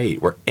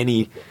right? Where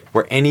any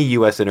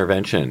U.S.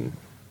 intervention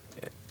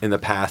in the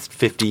past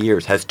 50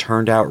 years has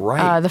turned out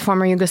right? The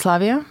former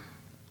Yugoslavia?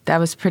 That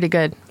was pretty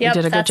good. Yep,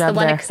 you did a good job that's the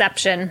one there.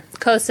 exception.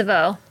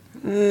 Kosovo.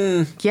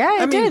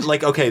 Yeah, it did.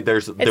 Like, okay, there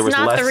was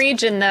not less the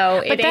region,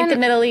 though. It ain't the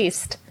Middle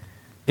East.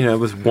 It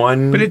was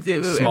one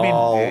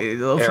small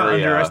let's not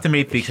area.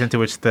 underestimate the extent to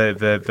which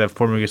the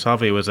former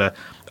Yugoslavia was a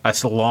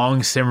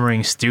long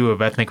simmering stew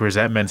of ethnic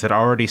resentments that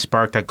already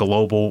sparked a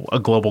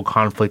global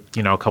conflict,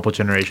 a couple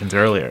generations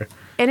earlier.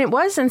 And it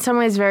was in some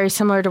ways very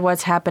similar to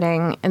what's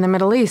happening in the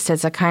Middle East.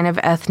 It's a kind of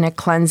ethnic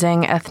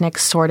cleansing, ethnic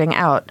sorting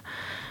out.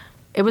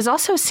 It was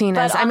also seen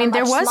but as, I mean,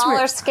 there was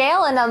smaller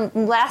scale and a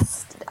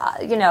less,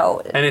 and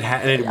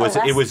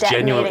it was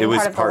genuine.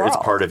 It's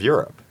part of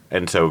Europe,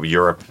 and so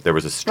Europe. There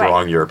was a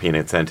strong European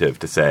incentive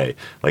to say,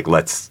 like,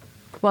 let's.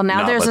 Well,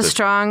 now there's a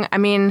strong. I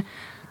mean,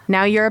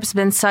 now Europe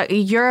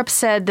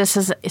said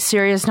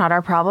Syria is not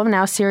our problem.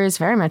 Now Syria is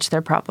very much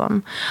their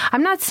problem.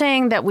 I'm not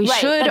saying that we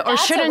should or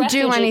shouldn't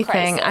do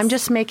anything. Crisis. I'm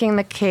just making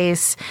the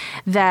case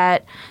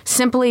that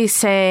simply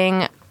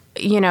saying,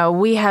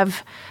 we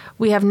have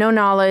no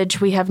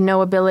knowledge, we have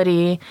no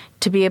ability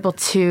to be able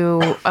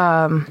to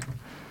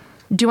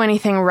do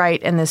anything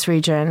right in this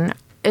region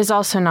is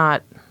also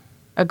not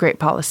a great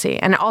policy,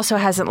 and it also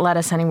hasn't led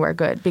us anywhere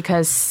good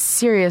because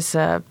Syria's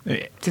a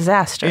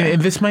disaster.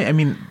 And this might,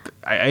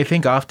 I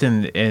think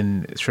often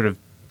in sort of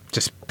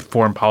just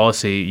foreign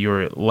policy,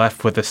 you're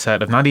left with a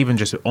set of not even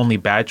just only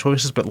bad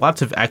choices, but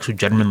lots of actually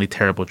genuinely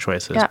terrible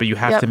choices. Yeah. But you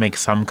have to make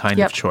some kind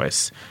of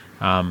choice.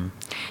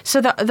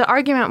 So the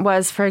argument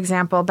was, for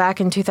example,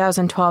 back in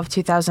 2012,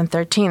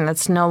 2013,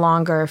 that's no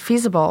longer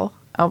feasible.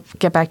 I'll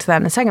get back to that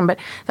in a second. But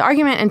the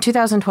argument in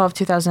 2012,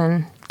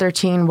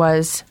 2013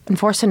 was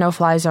enforce a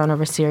no-fly zone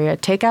over Syria,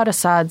 take out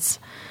Assad's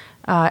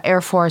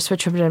air force,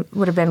 which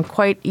would have been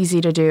quite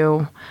easy to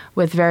do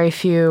with very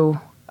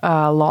few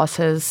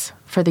losses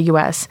for the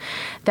U.S.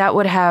 That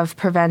would have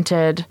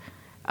prevented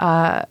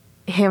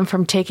him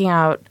from taking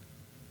out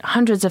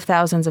hundreds of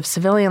thousands of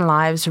civilian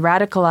lives,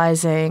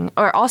 radicalizing,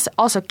 or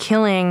also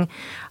killing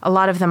a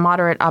lot of the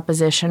moderate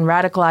opposition,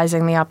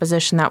 radicalizing the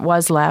opposition that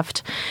was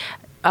left,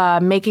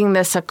 making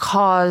this a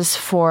cause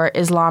for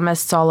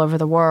Islamists all over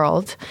the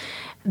world.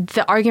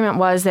 the argument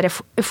was that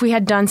if we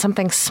had done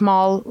something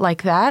small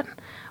like that,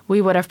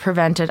 we would have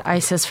prevented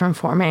ISIS from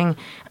forming.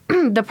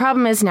 The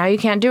problem is now you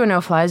can't do a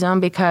no-fly zone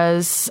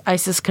because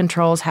ISIS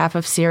controls half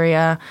of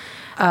Syria.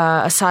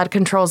 Assad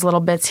controls little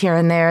bits here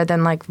and there,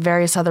 then like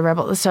various other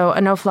rebels. So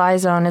a no-fly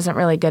zone isn't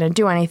really going to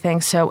do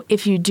anything. So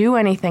if you do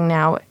anything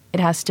now, it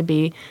has to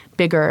be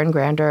bigger and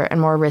grander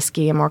and more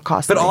risky and more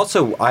costly. But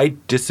also, I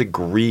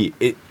disagree.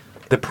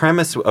 The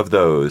premise of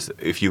those,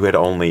 if you had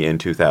only in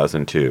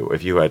 2002,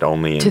 if you had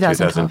only in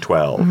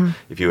 2012,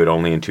 if you had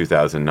only in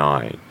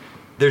 2009,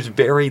 there's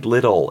very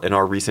little in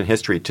our recent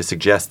history to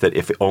suggest that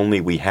if only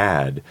we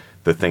had,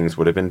 the things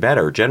would have been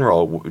better.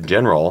 General,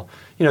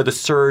 the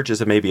surge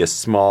is maybe a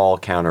small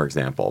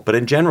counterexample. But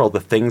in general,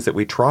 the things that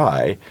we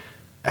try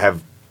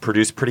have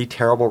produced pretty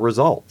terrible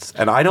results.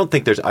 And I don't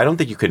think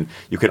you can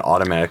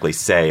automatically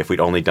say if we'd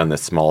only done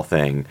this small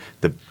thing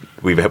that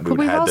we've had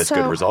this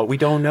good result. We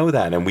don't know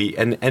that,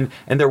 and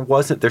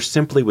there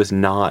simply was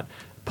not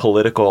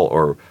political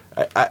or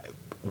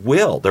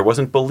will. There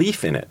wasn't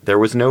belief in it. There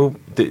was no.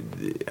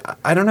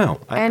 I don't know.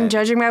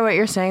 Judging by what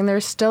you're saying, there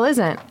still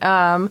isn't.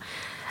 I'm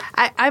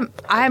again.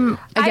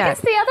 I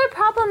guess the other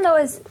problem though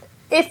is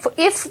if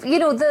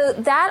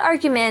that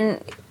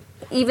argument,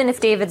 even if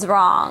David's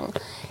wrong,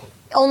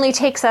 only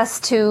takes us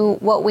to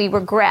what we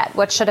regret,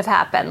 what should have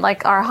happened,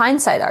 like our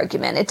hindsight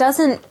argument. It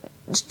doesn't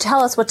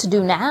tell us what to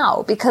do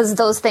now because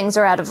those things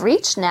are out of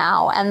reach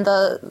now, and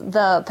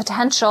the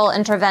potential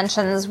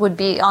interventions would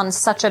be on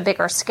such a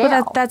bigger scale.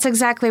 Well, that's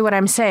exactly what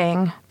I'm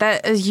saying.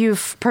 That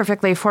you've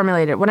perfectly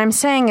formulated. What I'm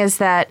saying is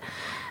that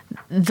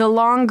the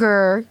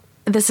longer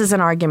this is an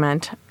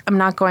argument, I'm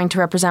not going to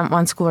represent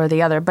one school or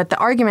the other, but the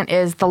argument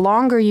is the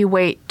longer you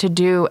wait to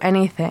do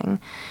anything,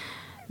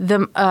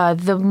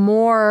 the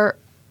more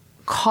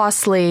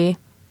costly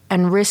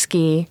and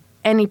risky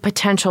any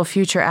potential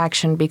future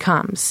action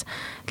becomes.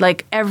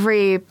 Like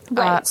every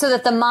right, so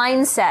that the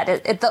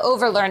mindset, the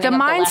overlearning, the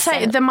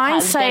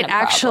mindset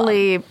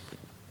actually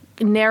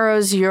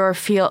narrows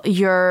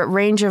your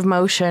range of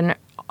motion,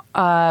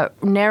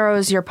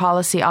 narrows your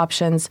policy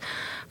options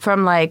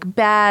from like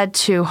bad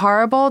to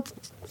horrible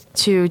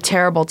to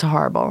terrible to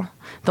horrible.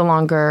 The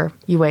longer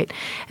you wait,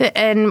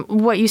 and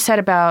what you said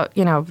about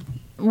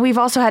we've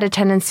also had a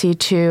tendency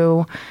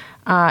to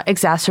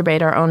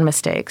exacerbate our own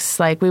mistakes.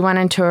 Like we went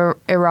into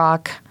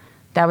Iraq,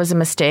 that was a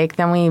mistake.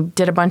 Then we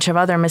did a bunch of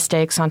other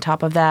mistakes on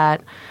top of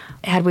that.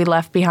 Had we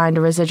left behind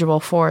a residual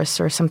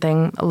force or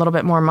something a little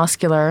bit more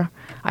muscular,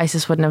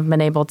 ISIS wouldn't have been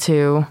able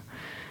to.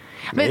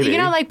 But Maybe.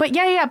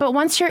 But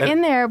once you're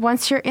in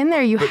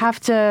there, you have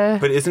to.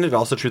 But isn't it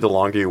also true the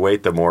longer you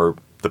wait, the more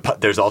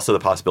there's also the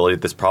possibility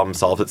that this problem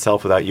solves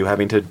itself without you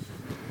having to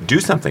do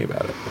something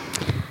about it?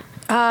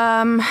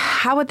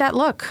 How would that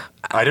look?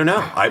 I don't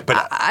know.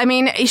 I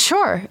mean,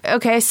 sure.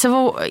 Okay.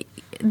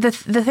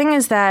 The thing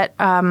is that,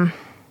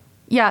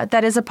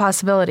 that is a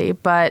possibility.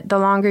 But the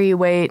longer you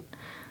wait,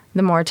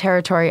 the more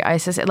territory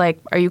ISIS.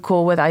 Are you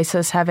cool with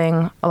ISIS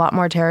having a lot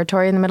more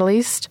territory in the Middle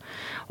East,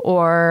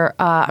 or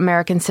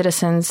American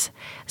citizens?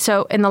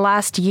 So in the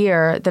last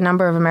year, the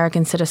number of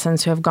American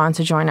citizens who have gone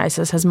to join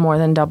ISIS has more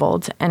than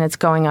doubled, and it's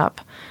going up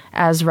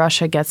as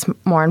Russia gets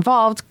more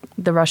involved.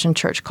 The Russian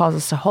church calls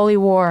this a holy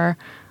war.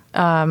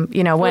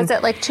 Was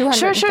it like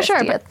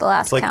 250 at the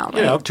last count?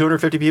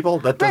 250 people.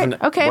 That doesn't.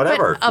 Right. Okay,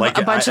 whatever. But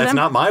a bunch of them. It's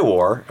not my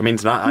war. I mean,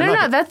 it's not.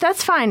 No,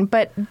 that's fine.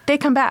 But they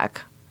come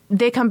back.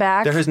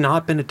 There has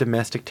not been a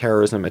domestic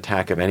terrorism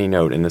attack of any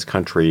note in this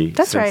country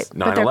since 9/11.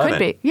 But there could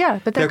be. Yeah,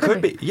 but there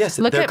could be. Yes,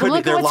 there could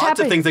be. There are lots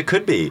of things that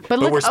could be. But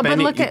we're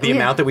spending the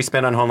amount that we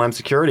spend on Homeland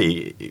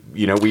Security.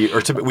 We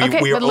are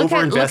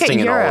over-investing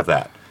in all of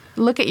that.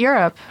 Look at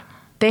Europe.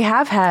 They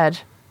have had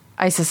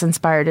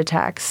ISIS-inspired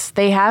attacks.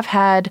 They have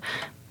had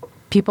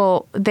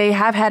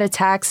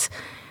attacks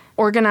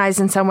organized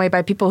in some way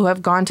by people who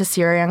have gone to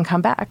Syria and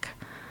come back.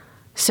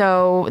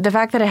 So the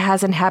fact that it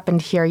hasn't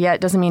happened here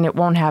yet doesn't mean it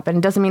won't happen.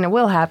 It doesn't mean it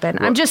will happen.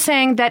 Well, I'm just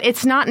saying that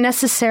it's not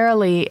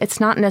necessarily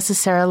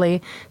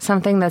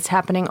something that's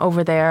happening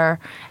over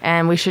there,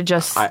 and we should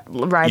just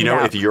ride it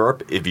out.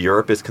 If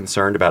Europe is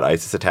concerned about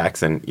ISIS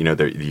attacks, and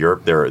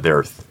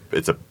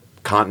it's a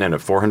continent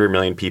of 400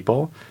 million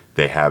people.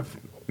 They have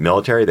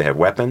military, they have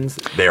weapons,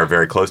 they are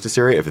very close to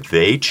Syria. If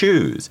they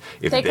choose,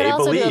 if they could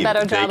also believe, do a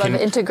better job of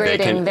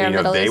integrating their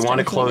Middle Eastern. They want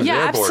to close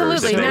their borders.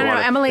 Absolutely. No,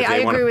 Emily, I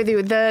agree with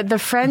you. The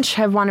French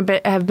have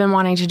been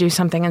wanting to do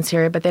something in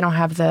Syria, but they don't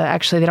have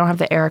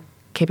the air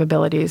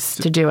capabilities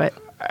to do it.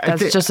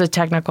 That's just a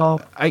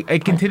technical. I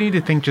continue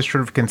to think, just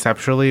sort of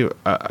conceptually,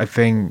 a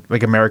thing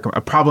like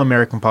a problem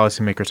American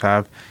policymakers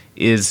have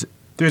is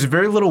there's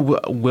very little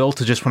will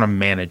to just want to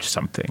manage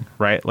something,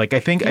 right? Like I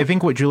think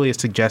what Julia is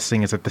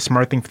suggesting is that the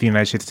smart thing for the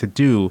United States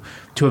to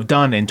have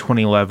done in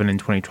 2011 and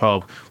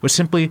 2012 was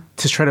simply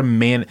to try to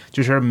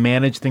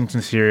manage things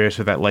in Syria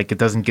so that like it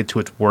doesn't get to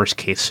its worst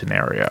case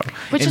scenario.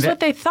 Which is what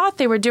they thought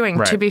they were doing,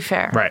 right, to be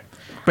fair. Right.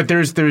 But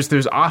there's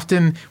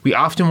often we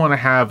want to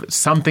have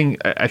something,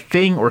 a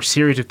thing or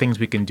series of things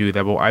we can do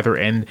that will either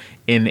end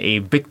in a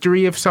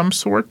victory of some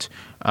sort,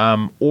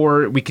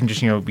 or we can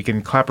just we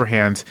can clap our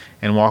hands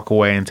and walk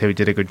away and say we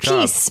did a good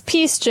job.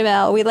 Peace,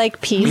 Jamel. We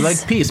like peace. We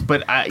like peace,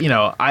 but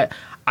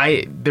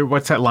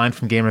what's that line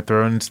from Game of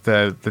Thrones?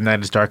 The night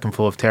is dark and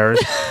full of terrors.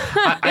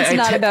 It's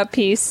not about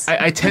peace.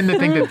 I tend to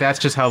think that that's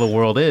just how the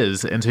world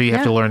is, and so you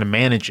have to learn to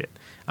manage it.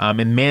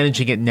 And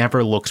managing it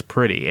never looks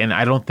pretty. And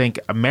I don't think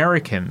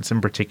Americans in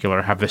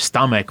particular have the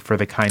stomach for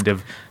the kind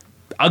of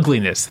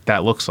ugliness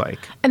that looks like.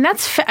 And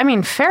that's,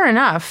 fair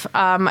enough.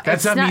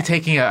 That's not me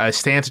taking a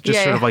stance,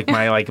 just sort of like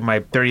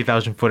my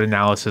 30,000 foot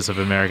analysis of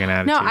American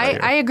attitude. No,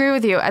 I agree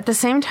with you. At the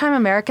same time,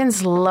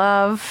 Americans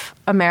love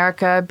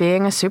America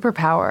being a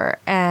superpower,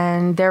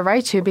 and they're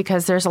right to,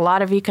 because there's a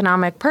lot of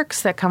economic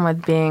perks that come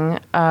with being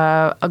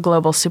a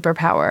global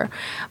superpower.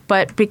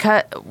 But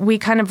because we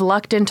kind of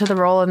lucked into the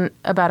role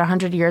about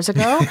 100 years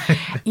ago,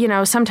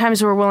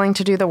 sometimes we're willing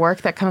to do the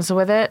work that comes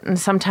with it, and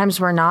sometimes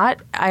we're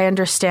not. I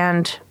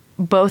understand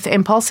both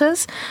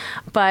impulses,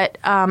 but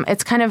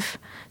it's kind of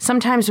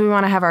sometimes we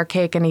want to have our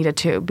cake and eat it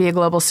too, be a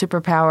global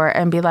superpower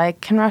and be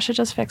like, can Russia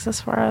just fix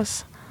this for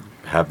us?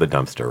 Have the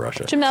dumpster,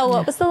 Russia. Jamel,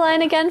 what was the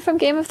line again from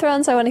Game of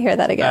Thrones? I want to hear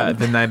that again.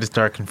 The night is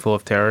dark and full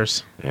of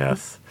terrors.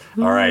 Yes.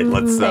 All right,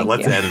 let's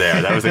end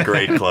there. That was a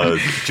great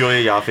close.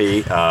 Julia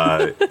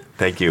Ioffe,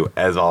 thank you,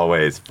 as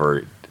always,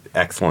 for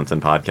excellence in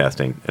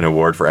podcasting, an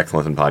award for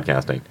excellence in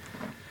podcasting.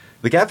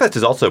 The GabFest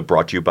is also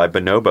brought to you by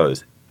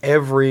Bonobos.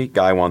 Every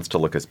guy wants to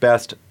look his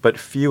best, but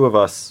few of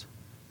us,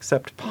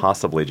 except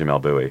possibly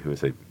Jamel Bowie, who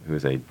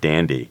is a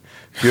dandy,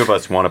 few of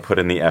us want to put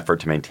in the effort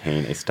to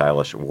maintain a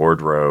stylish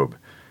wardrobe.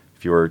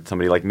 If you are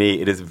somebody like me,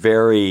 it is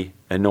very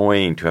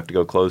annoying to have to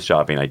go clothes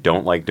shopping. I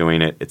don't like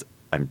doing it.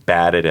 I'm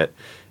bad at it.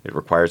 It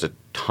requires a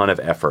ton of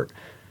effort.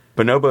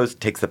 Bonobos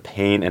takes the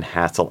pain and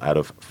hassle out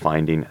of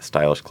finding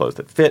stylish clothes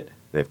that fit.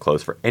 They have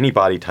clothes for any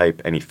body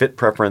type, any fit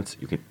preference.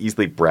 You can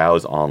easily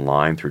browse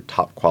online through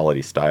top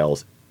quality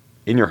styles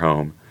in your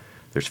home.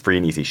 There's free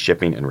and easy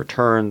shipping and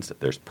returns.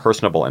 There's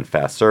personable and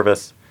fast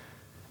service.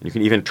 And you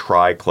can even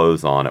try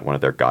clothes on at one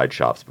of their guide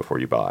shops before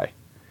you buy.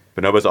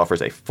 Bonobos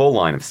offers a full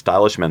line of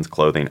stylish men's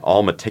clothing,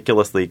 all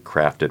meticulously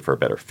crafted for a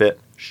better fit.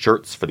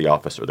 Shirts for the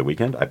office or the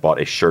weekend. I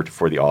bought a shirt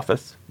for the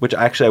office, which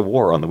actually I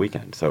wore on the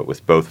weekend. So it was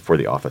both for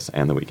the office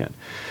and the weekend.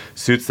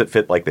 Suits that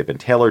fit like they've been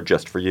tailored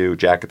just for you.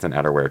 Jackets and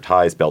outerwear,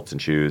 ties, belts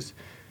and shoes.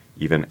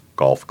 Even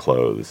golf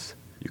clothes.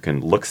 You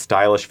can look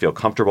stylish, feel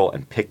comfortable,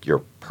 and pick your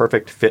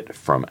perfect fit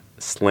from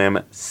slim,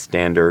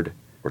 standard,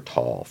 or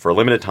tall. For a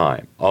limited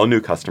time, all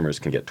new customers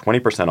can get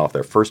 20% off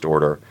their first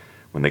order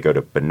when they go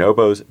to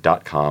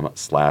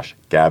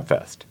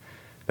bonobos.com/gabfest.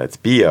 That's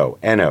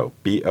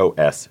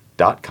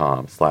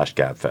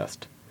bonobos.com/gabfest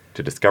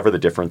to discover the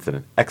difference that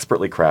an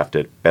expertly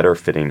crafted,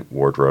 better-fitting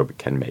wardrobe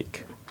can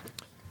make.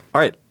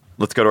 All right,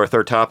 let's go to our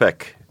third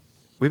topic.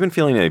 We've been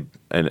feeling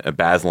a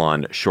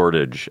Bazelon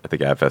shortage at the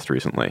GabFest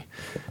recently.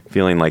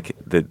 Feeling like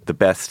the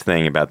best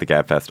thing about the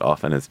GabFest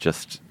often is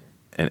just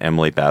an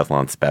Emily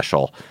Bazelon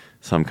special,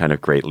 some kind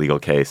of great legal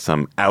case,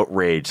 some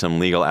outrage, some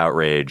legal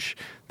outrage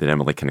that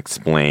Emily can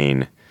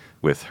explain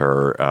with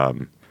her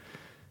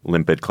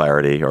limpid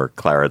clarity or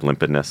clarid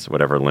limpidness,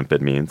 whatever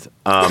limpid means.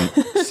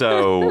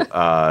 So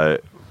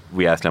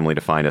we asked Emily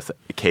to find us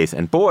a case,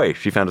 and boy,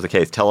 she found us a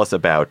case. Tell us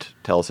about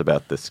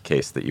this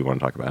case that you want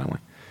to talk about, Emily.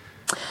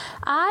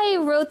 I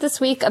wrote this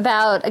week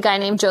about a guy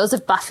named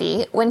Joseph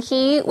Buffy. When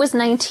he was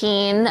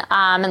 19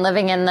 and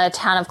living in the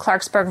town of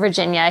Clarksburg,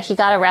 Virginia, he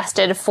got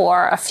arrested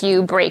for a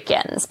few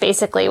break-ins.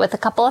 Basically, with a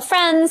couple of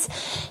friends,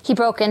 he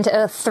broke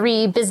into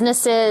 3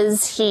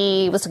 businesses.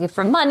 He was looking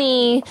for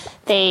money.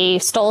 They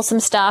stole some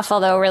stuff,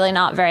 although really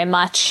not very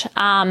much.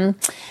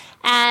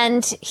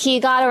 And he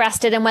got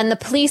arrested, and when the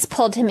police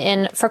pulled him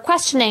in for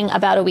questioning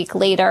about a week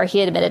later,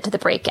 he admitted to the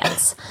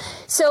break-ins.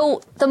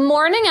 So the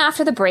morning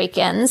after the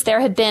break-ins, there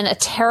had been a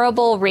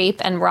terrible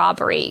rape and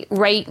robbery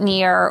right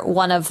near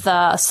one of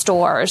the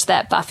stores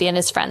that Buffy and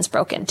his friends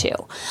broke into.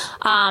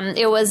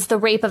 It was the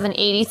rape of an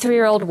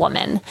 83-year-old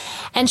woman,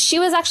 and she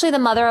was actually the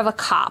mother of a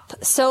cop.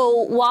 So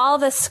while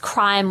this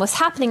crime was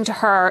happening to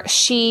her,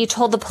 she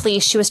told the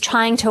police she was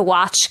trying to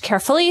watch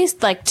carefully,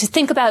 like to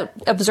think about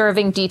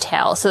observing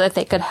details so that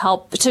they could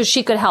help, so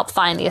she could help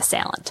find the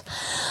assailant.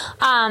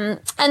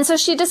 And so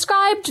she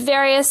described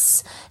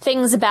various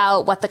things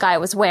about what the guy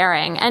was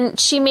wearing, and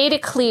she made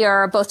it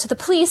clear both to the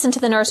police and to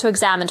the nurse who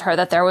examined her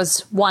that there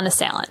was one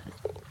assailant.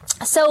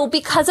 So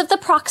because of the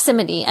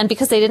proximity and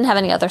because they didn't have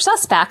any other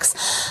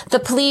suspects, the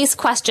police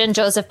questioned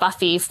Joseph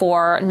Buffy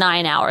for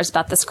 9 hours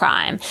about this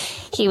crime.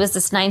 He was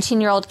this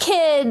 19-year-old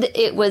kid.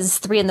 It was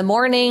 3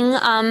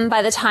 a.m.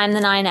 By the time the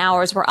 9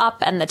 hours were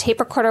up and the tape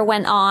recorder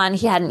went on.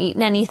 He hadn't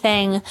eaten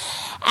anything.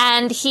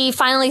 And he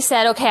finally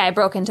said, okay, I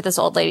broke into this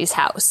old lady's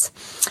house.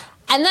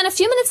 And then a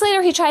few minutes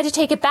later, he tried to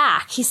take it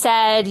back. He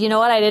said, you know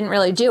what, I didn't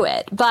really do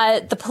it.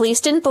 But the police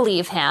didn't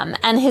believe him.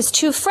 And his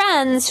 2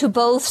 friends, who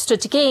both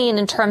stood to gain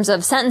in terms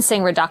of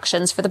sentencing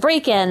reductions for the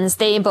break-ins,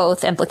 they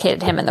both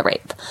implicated him in the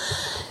rape.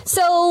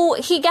 So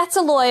he gets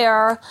a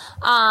lawyer.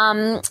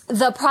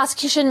 The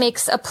prosecution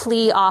makes a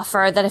plea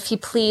offer that if he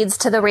pleads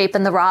to the rape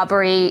and the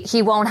robbery,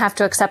 he won't have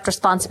to accept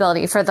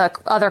responsibility for the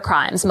other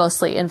crimes,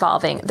 mostly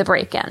involving the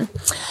break-in.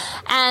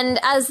 And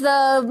as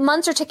the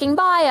months are ticking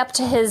by up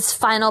to his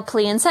final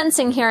plea and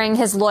sentencing hearing,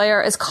 his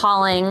lawyer is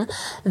calling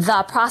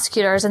the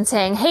prosecutors and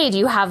saying, hey, do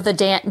you have the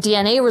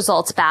DNA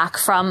results back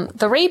from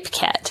the rape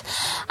kit?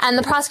 And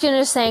the prosecutor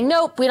is saying,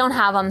 nope, we don't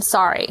have them,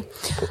 sorry.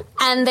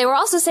 And they were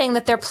also saying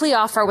that their plea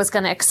offer was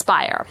going to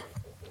expire.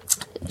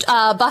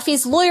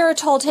 Buffy's lawyer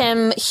told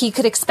him he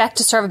could expect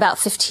to serve about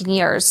 15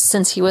 years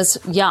since he was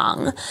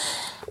young.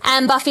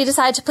 And Buffy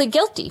decided to plead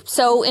guilty.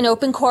 So in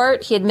open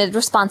court, he admitted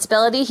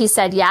responsibility. He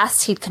said,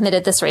 yes, he'd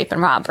committed this rape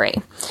and robbery.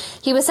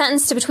 He was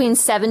sentenced to between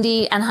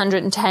 70 and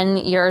 110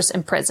 years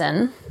in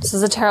prison. This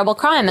is a terrible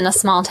crime in a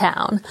small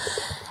town.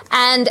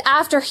 And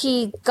after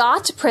he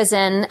got to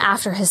prison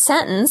after his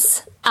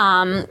sentence,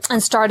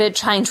 and started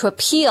trying to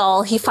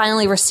appeal, he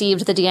finally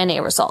received the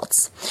DNA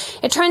results.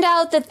 It turned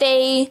out that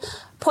they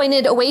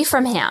pointed away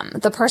from him.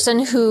 The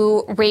person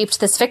who raped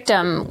this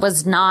victim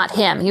was not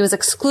him. He was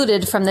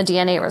excluded from the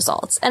DNA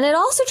results. And it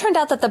also turned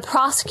out that the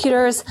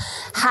prosecutors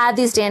had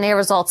these DNA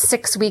results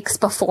 6 weeks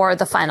before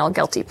the final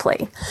guilty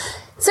plea.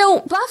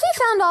 So Buffy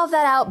found all of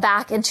that out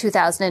back in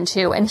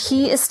 2002, and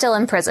he is still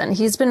in prison.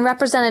 He's been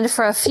represented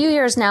for a few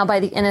years now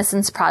by the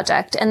Innocence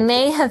Project, and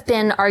they have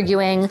been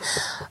arguing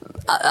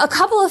a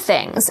couple of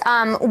things.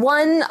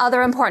 One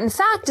other important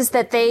fact is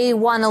that they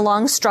won a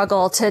long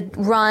struggle to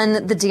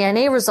run the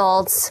DNA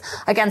results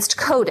against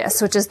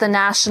CODIS, which is the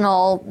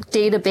national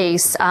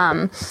database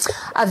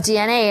of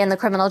DNA in the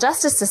criminal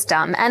justice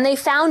system. And they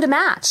found a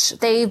match.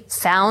 They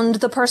found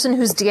the person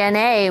whose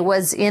DNA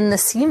was in the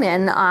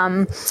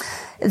semen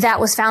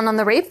that was found on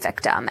the rape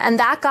victim. And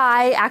that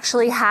guy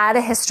actually had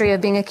a history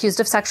of being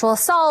accused of sexual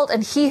assault,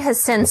 and he has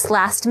since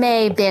last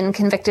May been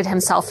convicted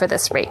himself for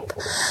this rape.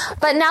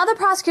 But now the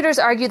prosecutors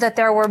argue that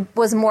there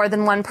was more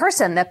than one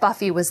person, that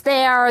Buffy was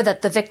there,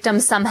 that the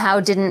victim somehow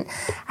didn't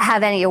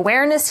have any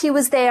awareness he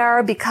was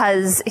there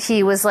because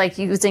he was like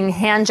using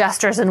hand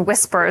gestures and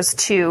whispers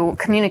to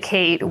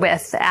communicate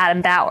with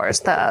Adam Bowers,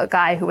 the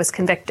guy who was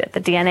convicted,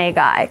 the DNA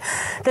guy.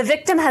 The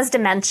victim has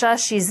dementia.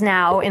 She's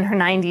now in her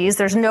 90s.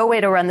 There's no way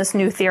to run this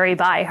new theory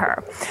by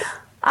her.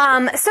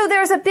 So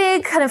there's a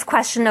big kind of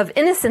question of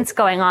innocence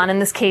going on,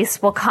 and this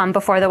case will come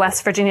before the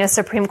West Virginia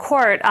Supreme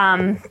Court,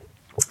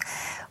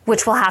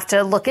 which will have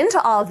to look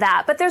into all of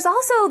that. But there's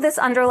also this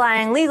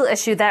underlying legal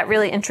issue that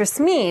really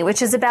interests me,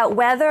 which is about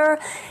whether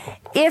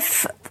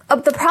if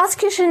the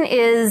prosecution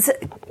is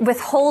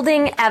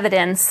withholding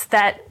evidence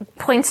that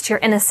points to your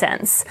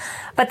innocence,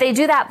 but they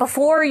do that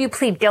before you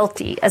plead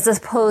guilty as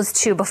opposed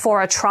to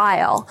before a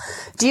trial,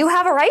 do you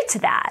have a right to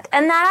that?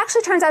 And that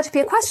actually turns out to be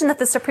a question that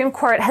the Supreme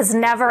Court has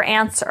never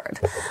answered.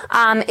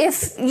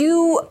 If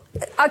you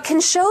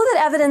can show that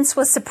evidence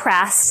was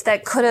suppressed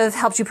that could have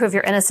helped you prove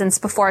your innocence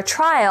before a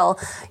trial,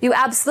 you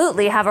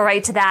absolutely have a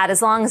right to that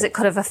as long as it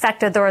could have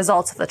affected the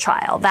results of the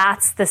trial.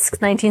 That's this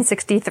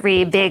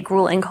 1963 big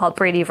ruling called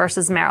Brady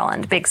versus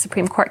Maryland, big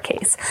Supreme Court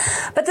case.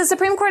 But the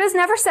Supreme Court has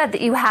never said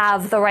that you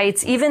have the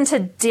rights even to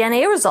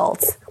DNA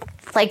results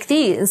like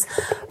these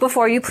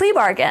before you plea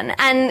bargain.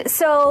 And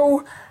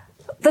so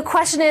the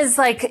question is,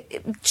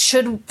 like,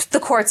 should the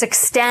courts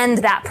extend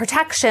that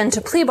protection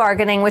to plea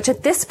bargaining, which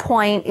at this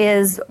point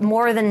is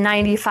more than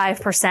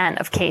 95%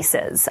 of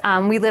cases.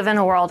 We live in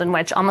a world in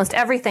which almost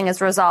everything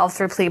is resolved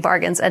through plea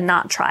bargains and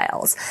not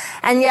trials.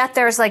 And yet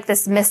there's like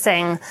this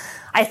missing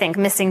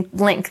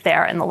link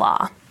there in the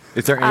law.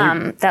 Is there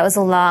any, that was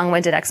a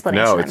long-winded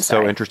explanation. No, it's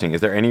so interesting.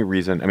 Is there any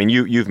reason? I mean,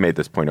 you've made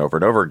this point over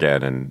and over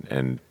again,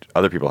 and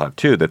other people have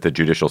too, that the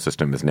judicial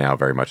system is now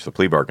very much the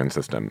plea bargain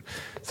system.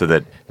 So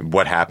that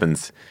what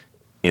happens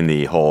in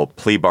the whole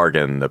plea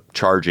bargain, the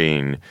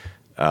charging,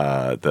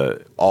 all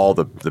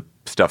the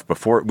stuff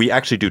before, we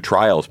actually do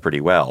trials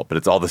pretty well, but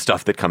it's all the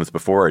stuff that comes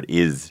before it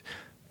is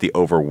the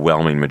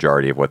overwhelming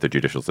majority of what the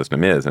judicial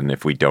system is. And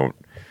if we don't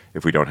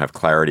have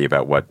clarity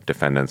about what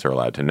defendants are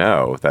allowed to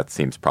know, that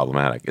seems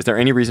problematic. Is there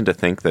any reason to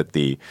think that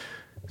the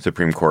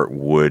Supreme Court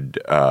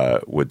would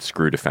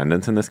screw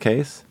defendants in this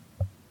case?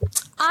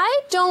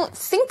 I don't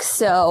think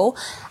so.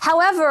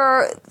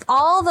 However,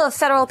 all the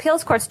federal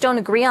appeals courts don't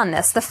agree on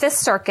this. The Fifth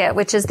Circuit,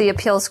 which is the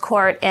appeals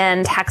court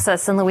in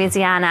Texas and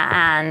Louisiana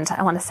and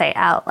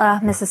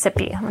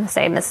Mississippi,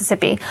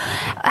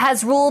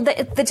 has ruled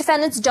that the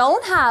defendants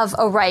don't have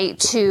a right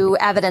to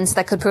evidence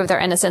that could prove their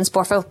innocence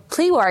before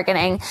plea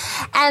bargaining.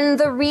 And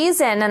the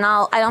reason, and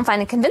I don't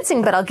find it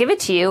convincing, but I'll give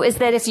it to you, is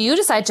that if you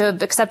decide to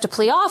accept a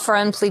plea offer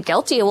and plead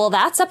guilty, well,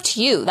 that's up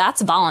to you.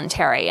 That's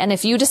voluntary. And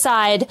if you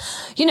decide,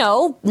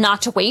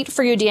 not to wait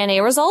for your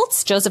DNA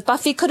results. Joseph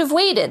Buffy could have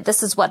waited.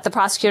 This is what the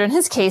prosecutor in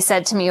his case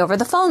said to me over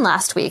the phone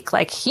last week.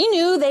 Like, he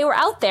knew they were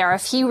out there.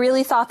 If he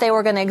really thought they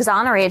were going to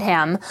exonerate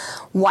him,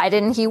 why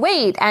didn't he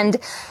wait? And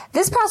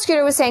this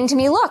prosecutor was saying to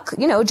me, look,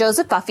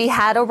 Joseph Buffy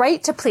had a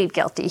right to plead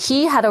guilty.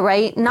 He had a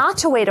right not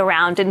to wait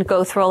around and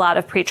go through a lot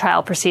of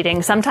pretrial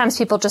proceedings. Sometimes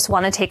people just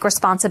want to take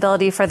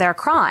responsibility for their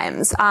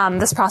crimes.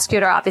 This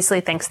prosecutor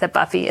obviously thinks that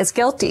Buffy is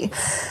guilty.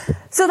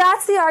 So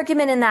that's the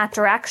argument in that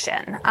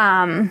direction.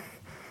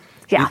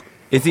 Yeah.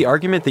 Is the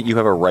argument that you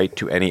have a right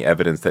to any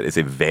evidence that is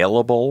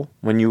available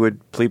when you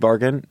would plea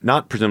bargain?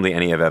 Not presumably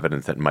any of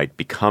evidence that might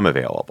become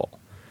available,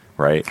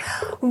 right?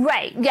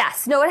 Right.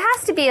 Yes. No, it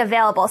has to be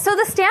available. So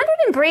the standard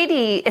in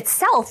Brady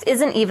itself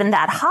isn't even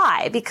that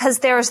high because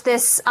there's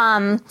this,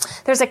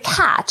 there's a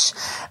catch.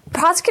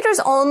 Prosecutors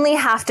only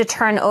have to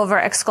turn over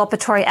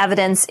exculpatory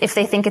evidence if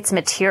they think it's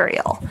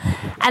material.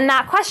 And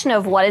that question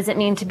of what does it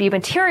mean to be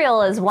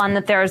material is one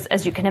that there's,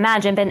 as you can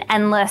imagine, been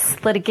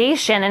endless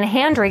litigation and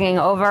hand-wringing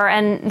over,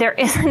 and there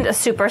isn't a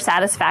super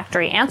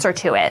satisfactory answer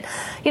to it.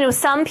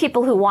 Some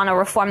people who want to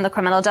reform the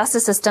criminal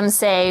justice system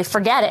say,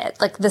 forget it.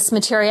 Like, this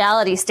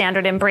materiality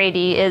standard in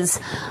Brady is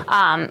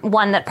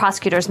one that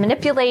prosecutors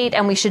manipulate,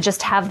 and we should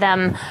just have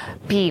them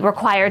be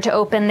required to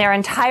open their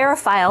entire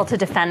file to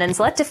defendants.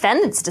 Let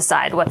defendants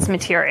decide what's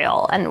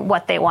material and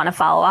what they want to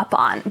follow up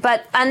on.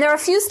 And there are a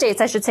few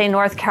states, I should say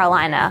North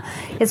Carolina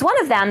is one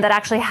of them, that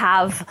actually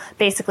have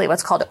basically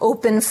what's called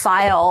open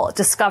file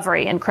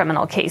discovery in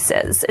criminal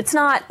cases. It's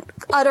not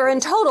utter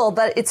and total,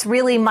 but it's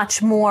really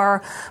much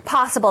more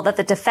possible that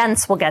the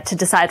defense will get to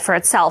decide for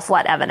itself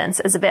what evidence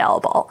is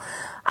available.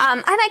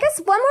 And I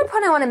guess one more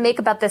point I want to make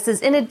about this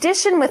is, in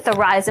addition with the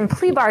rise in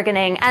plea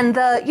bargaining and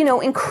the,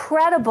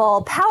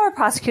 incredible power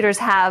prosecutors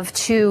have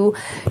to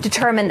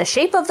determine the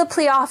shape of the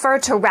plea offer,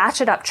 to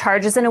ratchet up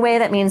charges in a way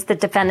that means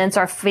that defendants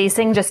are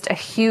facing just a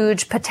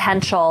huge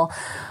potential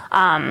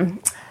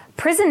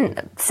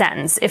prison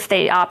sentence if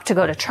they opt to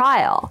go to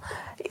trial.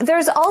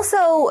 There's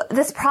also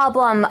this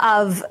problem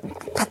of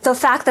the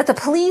fact that the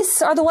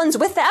police are the ones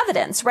with the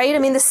evidence, right? I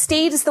mean, the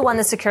state is the one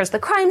that secures the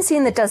crime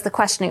scene, that does the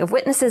questioning of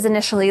witnesses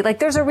initially. Like,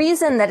 there's a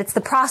reason that it's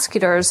the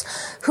prosecutors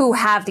who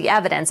have the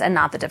evidence and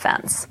not the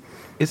defense.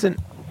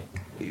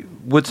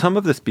 Would some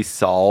of this be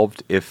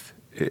solved if,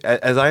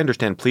 as I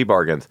understand plea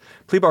bargains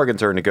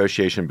are a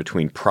negotiation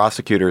between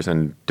prosecutors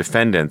and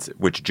defendants,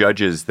 which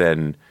judges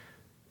then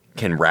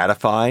can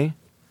ratify?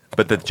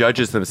 But the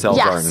judges themselves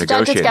aren't negotiating.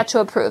 Yes, judges get to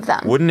approve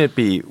them. Wouldn't it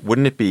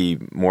be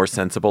more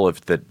sensible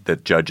if the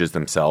judges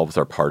themselves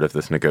are part of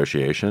this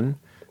negotiation?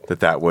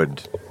 That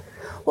would...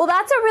 Well,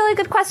 that's a really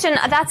good question.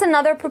 That's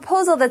another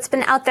proposal that's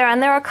been out there.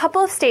 And there are a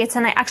couple of states,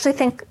 and I actually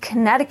think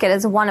Connecticut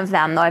is one of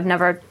them, though I've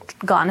never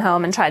gone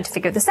home and tried to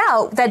figure this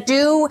out, that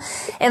do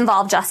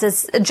involve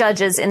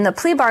judges in the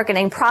plea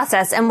bargaining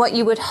process. And what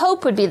you would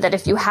hope would be that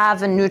if you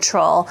have a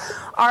neutral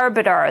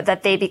arbiter,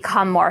 that they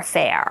become more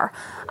fair.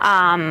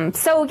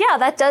 So, yeah,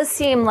 that does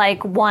seem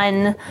like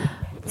one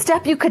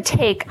step you could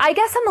take. I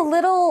guess I'm a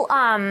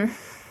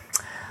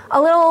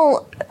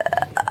little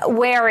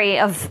wary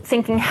of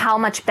thinking how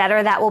much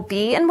better that will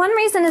be. And one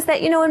reason is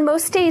that, in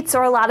most states,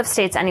 or a lot of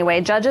states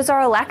anyway, judges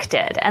are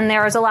elected, and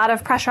there is a lot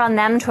of pressure on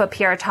them to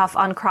appear tough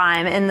on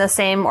crime in the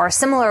same or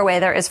similar way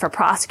there is for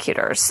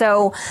prosecutors.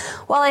 So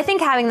while I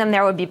think having them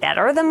there would be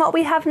better than what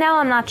we have now,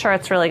 I'm not sure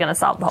it's really going to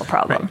solve the whole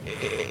problem.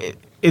 Right.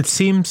 It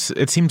seems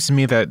to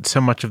me that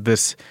so much of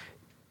this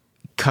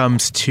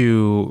comes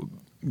to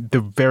the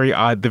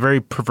very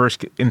perverse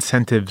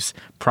incentives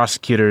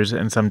prosecutors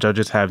and some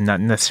judges have,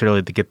 not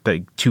necessarily to get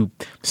to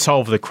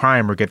solve the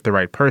crime or get the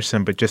right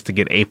person, but just to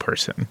get a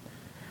person.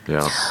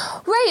 Yeah.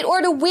 Right,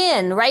 or to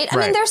win, right? I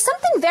mean, there's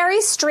something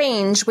very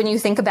strange when you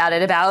think about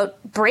it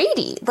about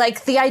Brady.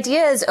 Like, the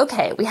idea is,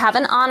 okay, we have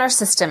an honor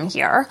system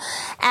here,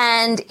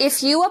 and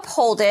if you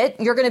uphold it,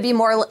 you're going to be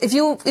more,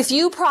 if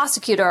you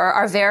prosecutor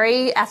are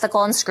very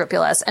ethical and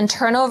scrupulous and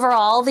turn over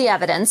all the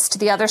evidence to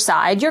the other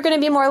side, you're going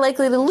to be more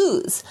likely to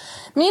lose.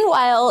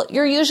 Meanwhile,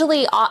 you're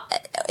usually,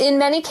 in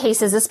many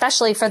cases,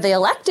 especially for the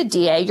elected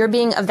DA, you're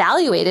being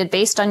evaluated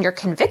based on your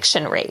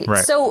conviction rate.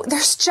 Right. So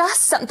there's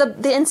just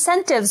the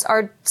incentives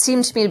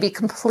seem to me to be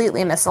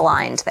completely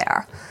misaligned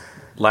there.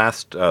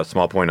 Last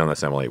small point on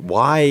this, Emily.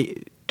 Why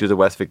are the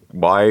West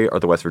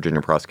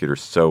Virginia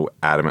prosecutors so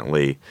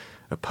adamantly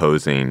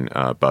opposing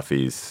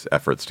Buffy's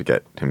efforts to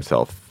get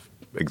himself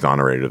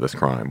exonerated of this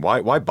crime?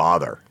 Why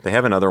bother? They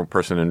have another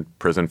person in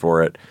prison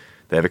for it.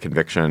 They have a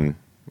conviction.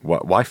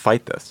 Why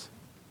fight this?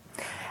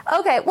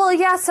 Okay, well,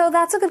 yeah, so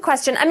that's a good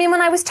question. I mean,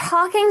 when I was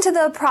talking to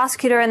the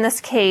prosecutor in this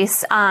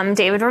case,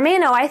 David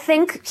Romano, I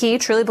think he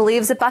truly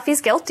believes that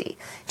Buffy's guilty.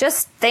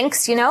 Just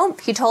thinks, he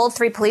told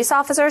 3 police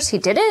officers he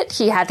did it.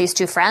 He had these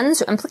 2 friends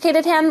who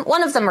implicated him.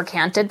 One of them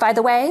recanted, by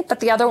the way,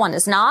 but the other one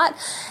is not.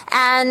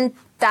 And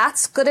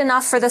that's good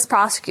enough for this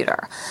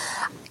prosecutor.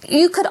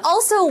 You could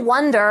also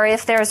wonder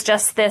if there's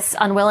just this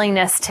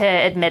unwillingness to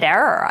admit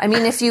error. I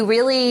mean, if you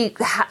really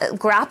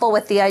grapple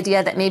with the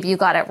idea that maybe you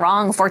got it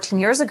wrong 14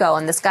 years ago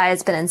and this guy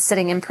has been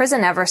sitting in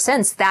prison ever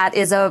since, that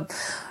is a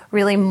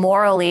really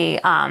morally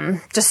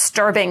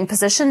disturbing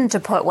position to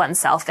put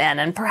oneself in.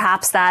 And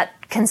perhaps that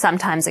can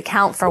sometimes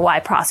account for why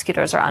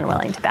prosecutors are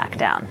unwilling to back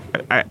down.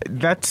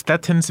 That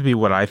tends to be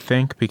what I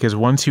think, because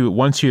once you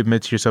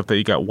admit to yourself that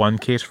you got one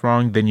case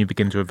wrong, then you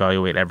begin to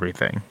evaluate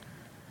everything.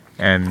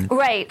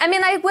 Right. I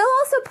mean, I will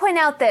also point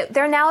out that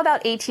there are now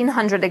about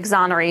 1,800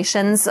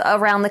 exonerations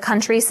around the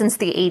country since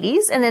the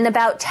 80s, and in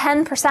about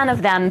 10%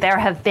 of them, there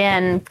have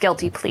been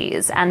guilty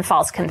pleas and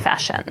false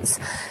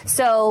confessions.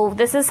 So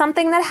this is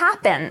something that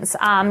happens.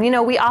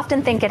 We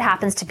often think it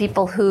happens to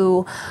people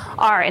who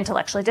are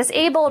intellectually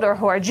disabled or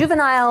who are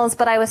juveniles,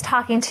 but I was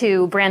talking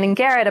to Brandon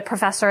Garrett, a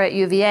professor at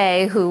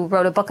UVA, who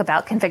wrote a book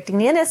about convicting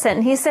the innocent,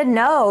 and he said,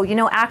 no,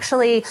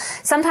 actually,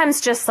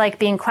 sometimes just like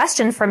being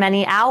questioned for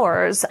many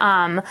hours,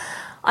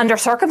 under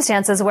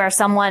circumstances where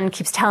someone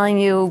keeps telling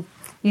you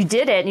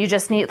did it, and you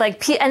just need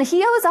and he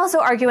was also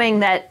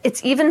arguing that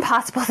it's even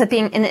possible that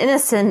being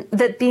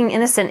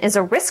innocent is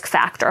a risk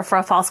factor for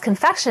a false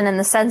confession, in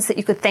the sense that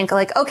you could think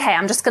okay,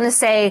 I'm just going to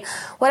say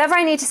whatever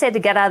I need to say to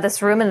get out of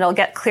this room, and it'll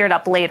get cleared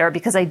up later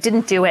because I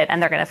didn't do it, and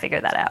they're going to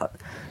figure that out.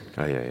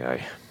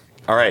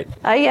 All right.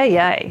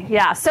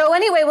 Yeah. So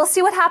anyway, we'll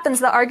see what happens.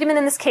 The argument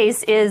in this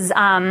case is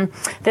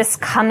this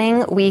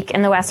coming week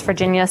in the West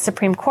Virginia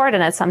Supreme Court,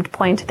 and at some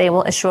point they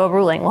will issue a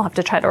ruling. We'll have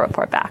to try to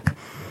report back.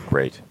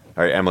 Great.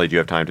 All right, Emily, do you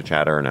have time to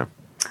chatter or no?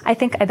 I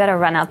think I better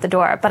run out the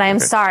door, but I am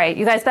sorry.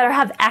 You guys better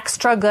have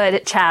extra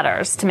good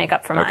chatters to make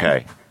up for mine.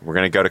 Okay. We're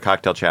going to go to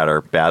Cocktail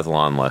Chatter, Basil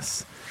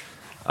Onless.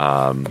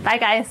 Bye,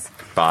 guys.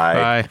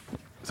 Bye.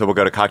 So we'll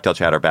go to Cocktail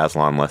Chatter,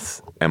 Basil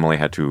Onless. Emily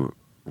had to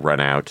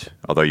run out,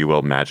 although you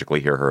will magically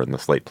hear her in the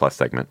Slate Plus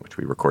segment, which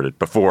we recorded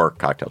before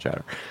Cocktail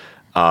Chatter.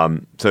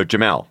 So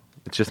Jamel,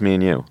 it's just me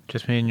and you.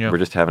 Just me and you. We're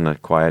just having a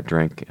quiet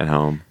drink at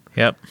home.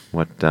 Yep.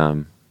 What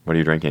are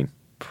you drinking?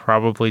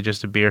 Probably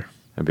just a beer.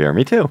 A beer.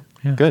 Me too.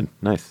 Yeah. Good.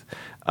 Nice.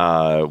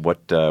 What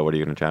are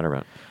you going to chatter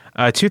about?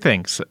 Two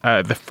things.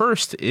 The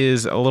first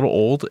is a little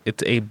old.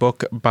 It's a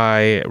book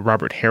by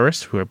Robert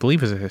Harris, who I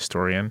believe is a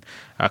historian,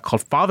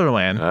 called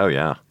Fatherland. Oh,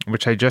 yeah.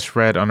 Which I just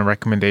read on a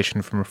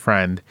recommendation from a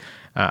friend.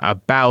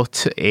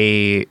 About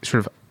a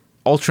sort of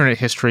alternate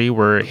history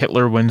where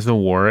Hitler wins the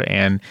war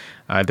and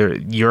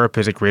Europe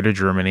is a greater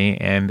Germany,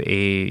 and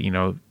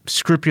a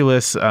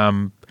scrupulous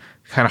kind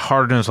of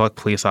hard-nosed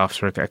police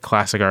officer, a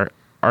classic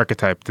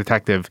archetype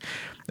detective,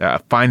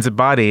 finds a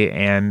body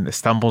and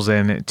stumbles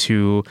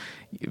into.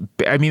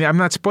 I mean, I'm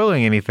not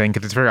spoiling anything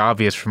because it's very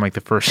obvious from the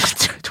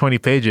first 20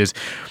 pages,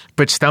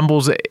 but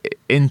stumbles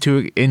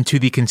into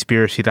the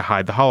conspiracy to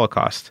hide the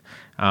Holocaust.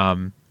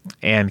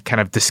 And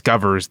kind of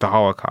discovers the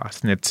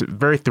Holocaust, and it's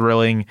very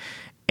thrilling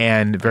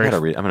and very.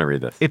 I'm going to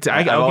read this.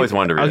 I've always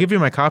wanted to read it. I'll give you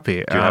my copy.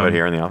 Do you have it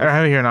here in the office? I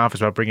have it here in the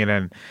office. I'll bring it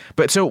in.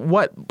 But so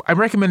what? I'm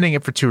recommending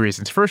it for two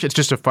reasons. First, it's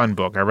just a fun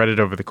book. I read it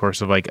over the course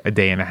of a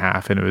day and a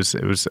half, and it was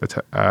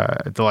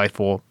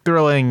delightful,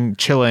 thrilling,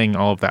 chilling,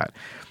 all of that.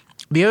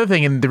 The other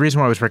thing, and the reason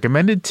why it was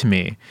recommended to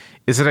me,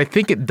 is that I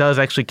think it does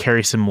actually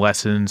carry some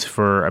lessons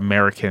for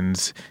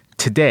Americans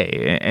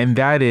today, and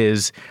that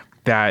is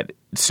that.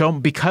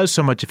 Because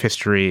so much of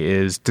history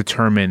is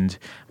determined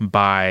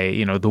by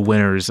the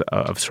winners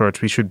of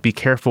sorts, we should be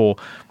careful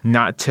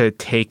not to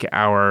take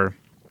the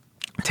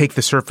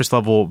surface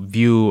level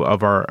view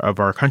of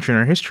our country and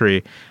our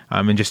history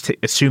and just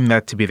assume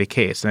that to be the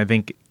case. And I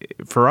think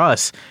for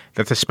us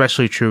that's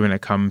especially true when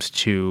it comes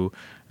to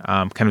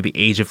kind of the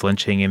age of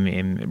lynching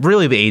and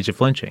really the age of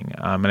lynching.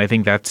 And I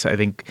think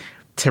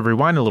to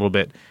rewind a little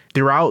bit,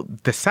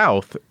 throughout the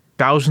South,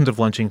 thousands of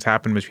lynchings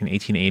happened between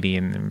 1880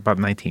 and about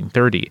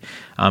 1930,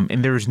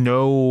 and there's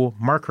no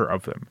marker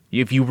of them.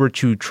 If you were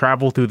to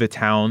travel through the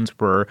towns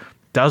where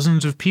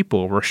dozens of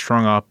people were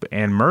strung up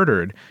and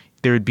murdered,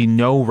 there would be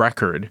no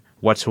record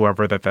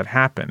whatsoever that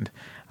happened,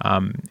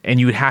 and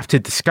you would have to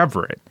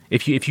discover it.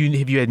 If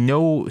you had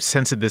no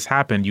sense that this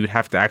happened, you would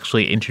have to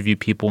actually interview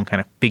people and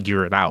kind of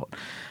figure it out.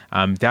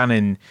 Down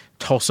in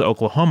Tulsa,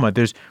 Oklahoma,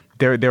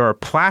 There are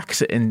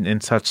plaques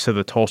and such to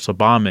the Tulsa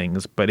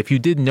bombings, but if you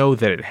didn't know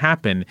that it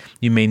happened,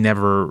 you may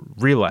never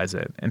realize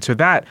it. And so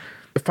that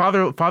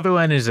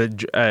Fatherland is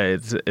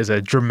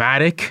a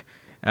dramatic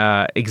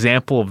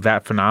example of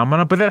that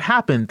phenomenon. But that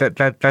happened.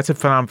 That's a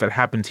phenomenon that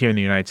happens here in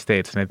the United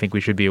States, and I think we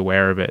should be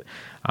aware of it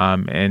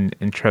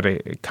and try to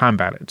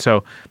combat it.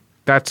 So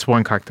that's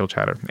one cocktail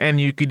chatter,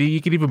 and you could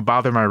even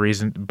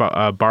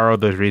borrow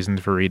those reasons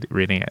for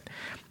reading it.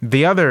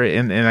 The other,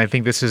 and I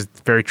think this is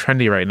very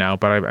trendy right now,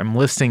 but I'm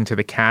listening to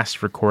the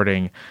cast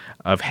recording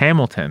of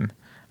Hamilton,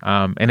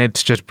 and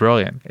it's just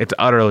brilliant. It's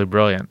utterly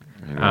brilliant.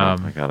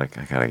 I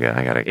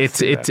gotta.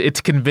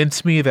 It's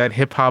convinced me that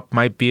hip hop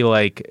might be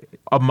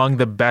among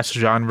the best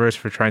genres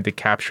for trying to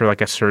capture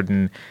a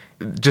certain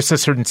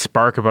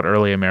spark about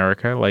early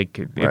America.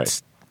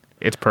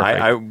 It's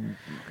perfect.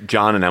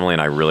 John and Emily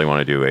and I really want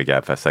to do a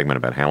GabFest segment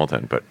about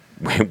Hamilton, but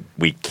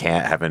we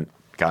haven't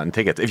gotten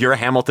tickets. If you're a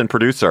Hamilton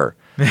producer,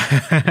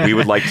 we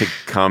would like to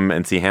come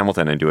and see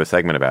Hamilton and do a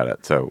segment about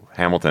it. So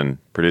Hamilton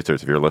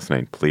producers, if you're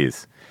listening,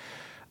 please.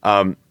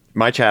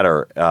 My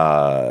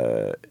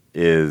chatter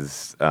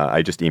is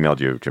I just emailed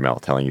you, Jamel,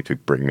 telling you to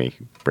bring me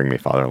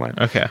Fatherland.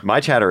 Okay. My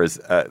chatter is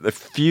a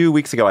few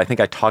weeks ago. I think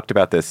I talked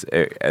about this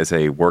as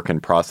a work in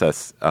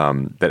process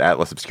that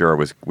Atlas Obscura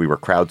we were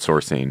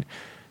crowdsourcing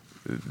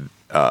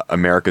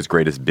America's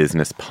greatest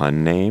business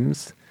pun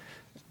names,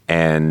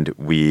 and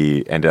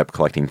we ended up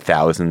collecting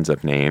thousands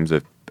of names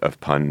of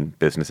pun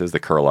businesses, the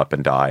curl up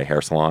and die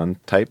hair salon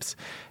types.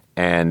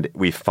 And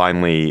we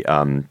finally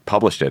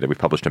published it. We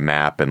published a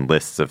map and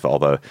lists of all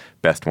the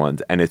best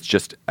ones. And it's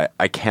just,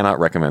 I cannot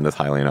recommend this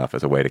highly enough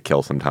as a way to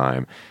kill some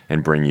time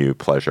and bring you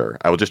pleasure.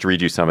 I will just read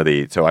you some of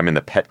so I'm in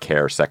the pet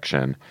care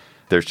section.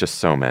 There's just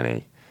so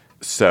many.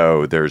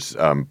 So there's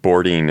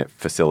boarding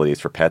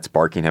facilities for pets,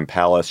 Barkingham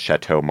Palace,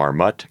 Chateau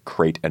Marmot,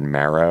 Crate and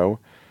Marrow,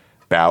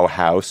 Bow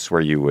House, where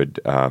you would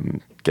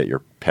get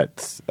your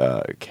pet's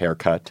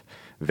haircut,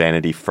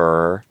 Vanity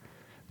Fur,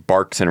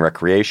 Barks and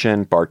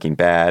Recreation, Barking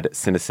Bad,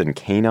 Citizen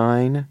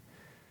Canine,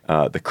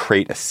 The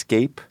Crate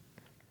Escape,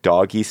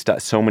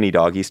 so many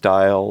doggy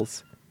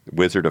styles,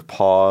 Wizard of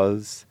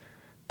Paws,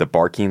 The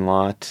Barking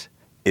Lot,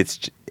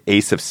 it's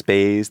Ace of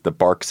Spades, The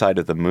Bark Side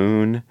of the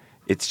Moon.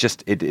 It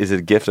is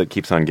a gift that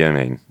keeps on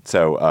giving.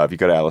 So if you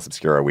go to Atlas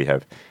Obscura, we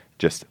have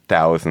just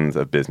thousands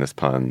of business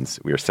puns.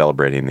 We are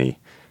celebrating the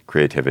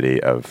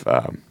creativity of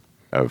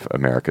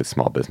America's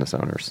small business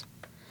owners.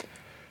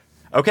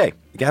 Okay,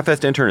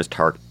 GabFest intern is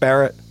Tarek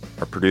Barrett.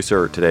 Our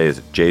producer today is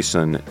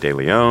Jason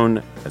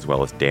DeLeon, as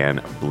well as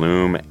Dan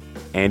Bloom.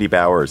 Andy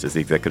Bowers is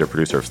the executive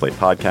producer of Slate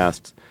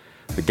Podcasts.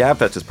 The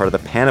GabFest is part of the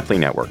Panoply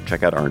Network.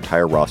 Check out our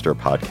entire roster of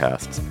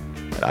podcasts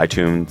at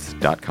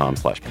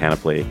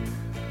itunes.com/panoply.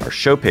 Our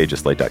show page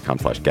is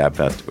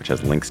slate.com/gabfest, which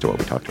has links to what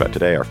we talked about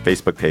today. Our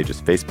Facebook page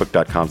is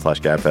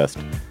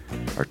facebook.com/gabfest.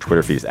 Our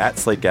Twitter feed is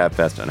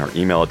 @SlateGabFest, and our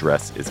email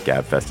address is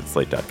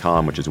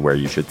gabfest@slate.com, which is where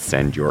you should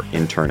send your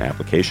intern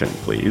application,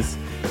 please.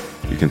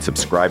 You can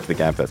subscribe to the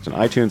GabFest on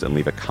iTunes and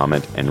leave a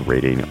comment and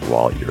rating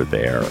while you're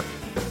there.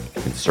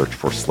 You can search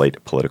for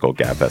Slate Political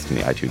GabFest in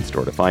the iTunes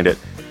store to find it.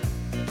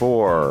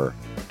 For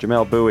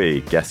Jamelle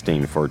Bouie,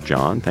 guesting for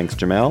John. Thanks,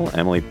 Jamelle.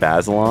 Emily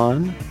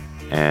Bazelon,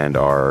 and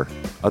our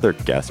other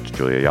guest,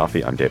 Julia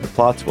Yaffe. I'm David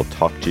Plotz. We'll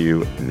talk to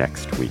you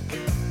next week.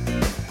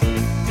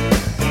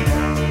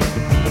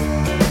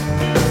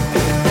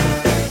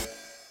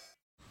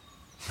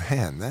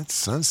 Man, that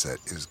sunset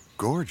is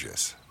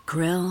gorgeous.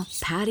 Grill,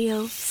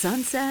 patio,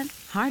 sunset.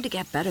 Hard to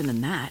get better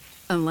than that.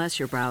 Unless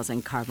you're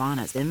browsing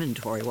Carvana's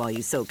inventory while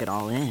you soak it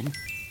all in.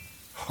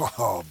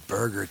 Oh,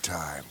 burger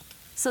time.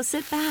 So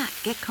sit back,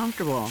 get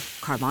comfortable.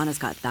 Carvana's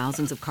got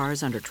thousands of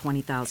cars under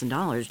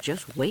 $20,000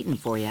 just waiting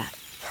for you.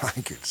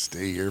 I could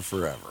stay here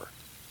forever.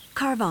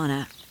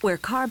 Carvana, where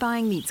car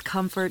buying meets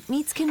comfort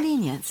meets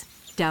convenience.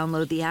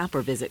 Download the app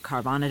or visit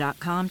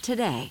Carvana.com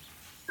today.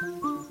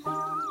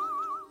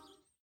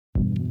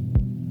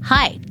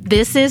 Hi,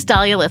 this is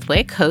Dahlia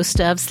Lithwick, host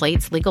of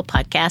Slate's legal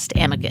podcast,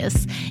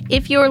 Amicus.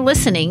 If you're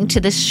listening to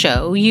this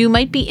show, you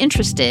might be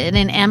interested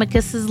in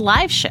Amicus's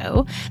live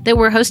show that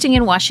we're hosting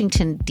in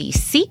Washington,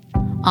 D.C.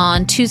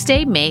 on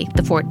Tuesday, May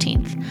the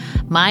 14th.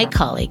 My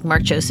colleague,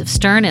 Mark Joseph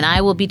Stern, and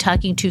I will be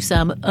talking to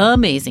some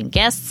amazing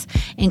guests,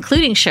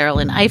 including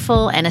Sherrilyn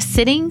Ifill and a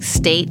sitting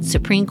state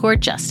Supreme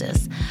Court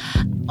justice,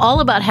 all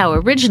about how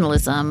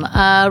originalism,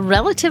 a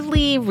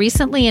relatively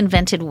recently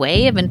invented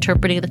way of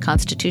interpreting the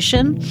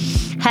Constitution,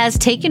 has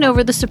taken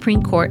over the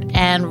Supreme Court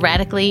and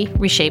radically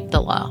reshaped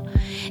the law.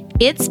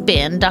 It's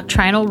been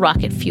doctrinal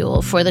rocket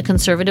fuel for the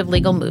conservative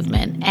legal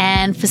movement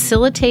and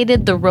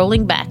facilitated the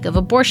rolling back of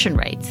abortion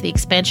rights, the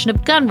expansion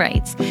of gun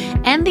rights,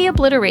 and the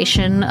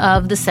obliteration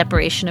of the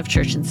separation of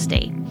church and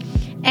state.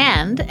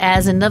 And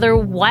as another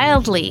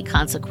wildly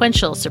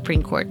consequential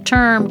Supreme Court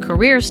term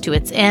careers to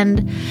its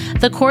end,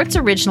 the court's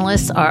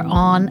originalists are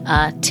on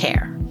a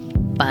tear.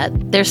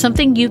 But there's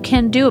something you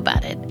can do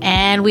about it,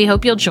 and we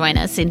hope you'll join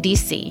us in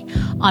D.C.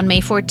 on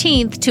May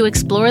 14th to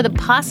explore the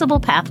possible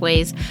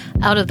pathways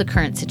out of the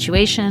current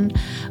situation.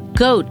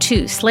 Go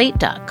to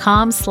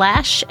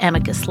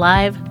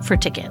slate.com/amicuslive for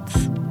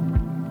tickets.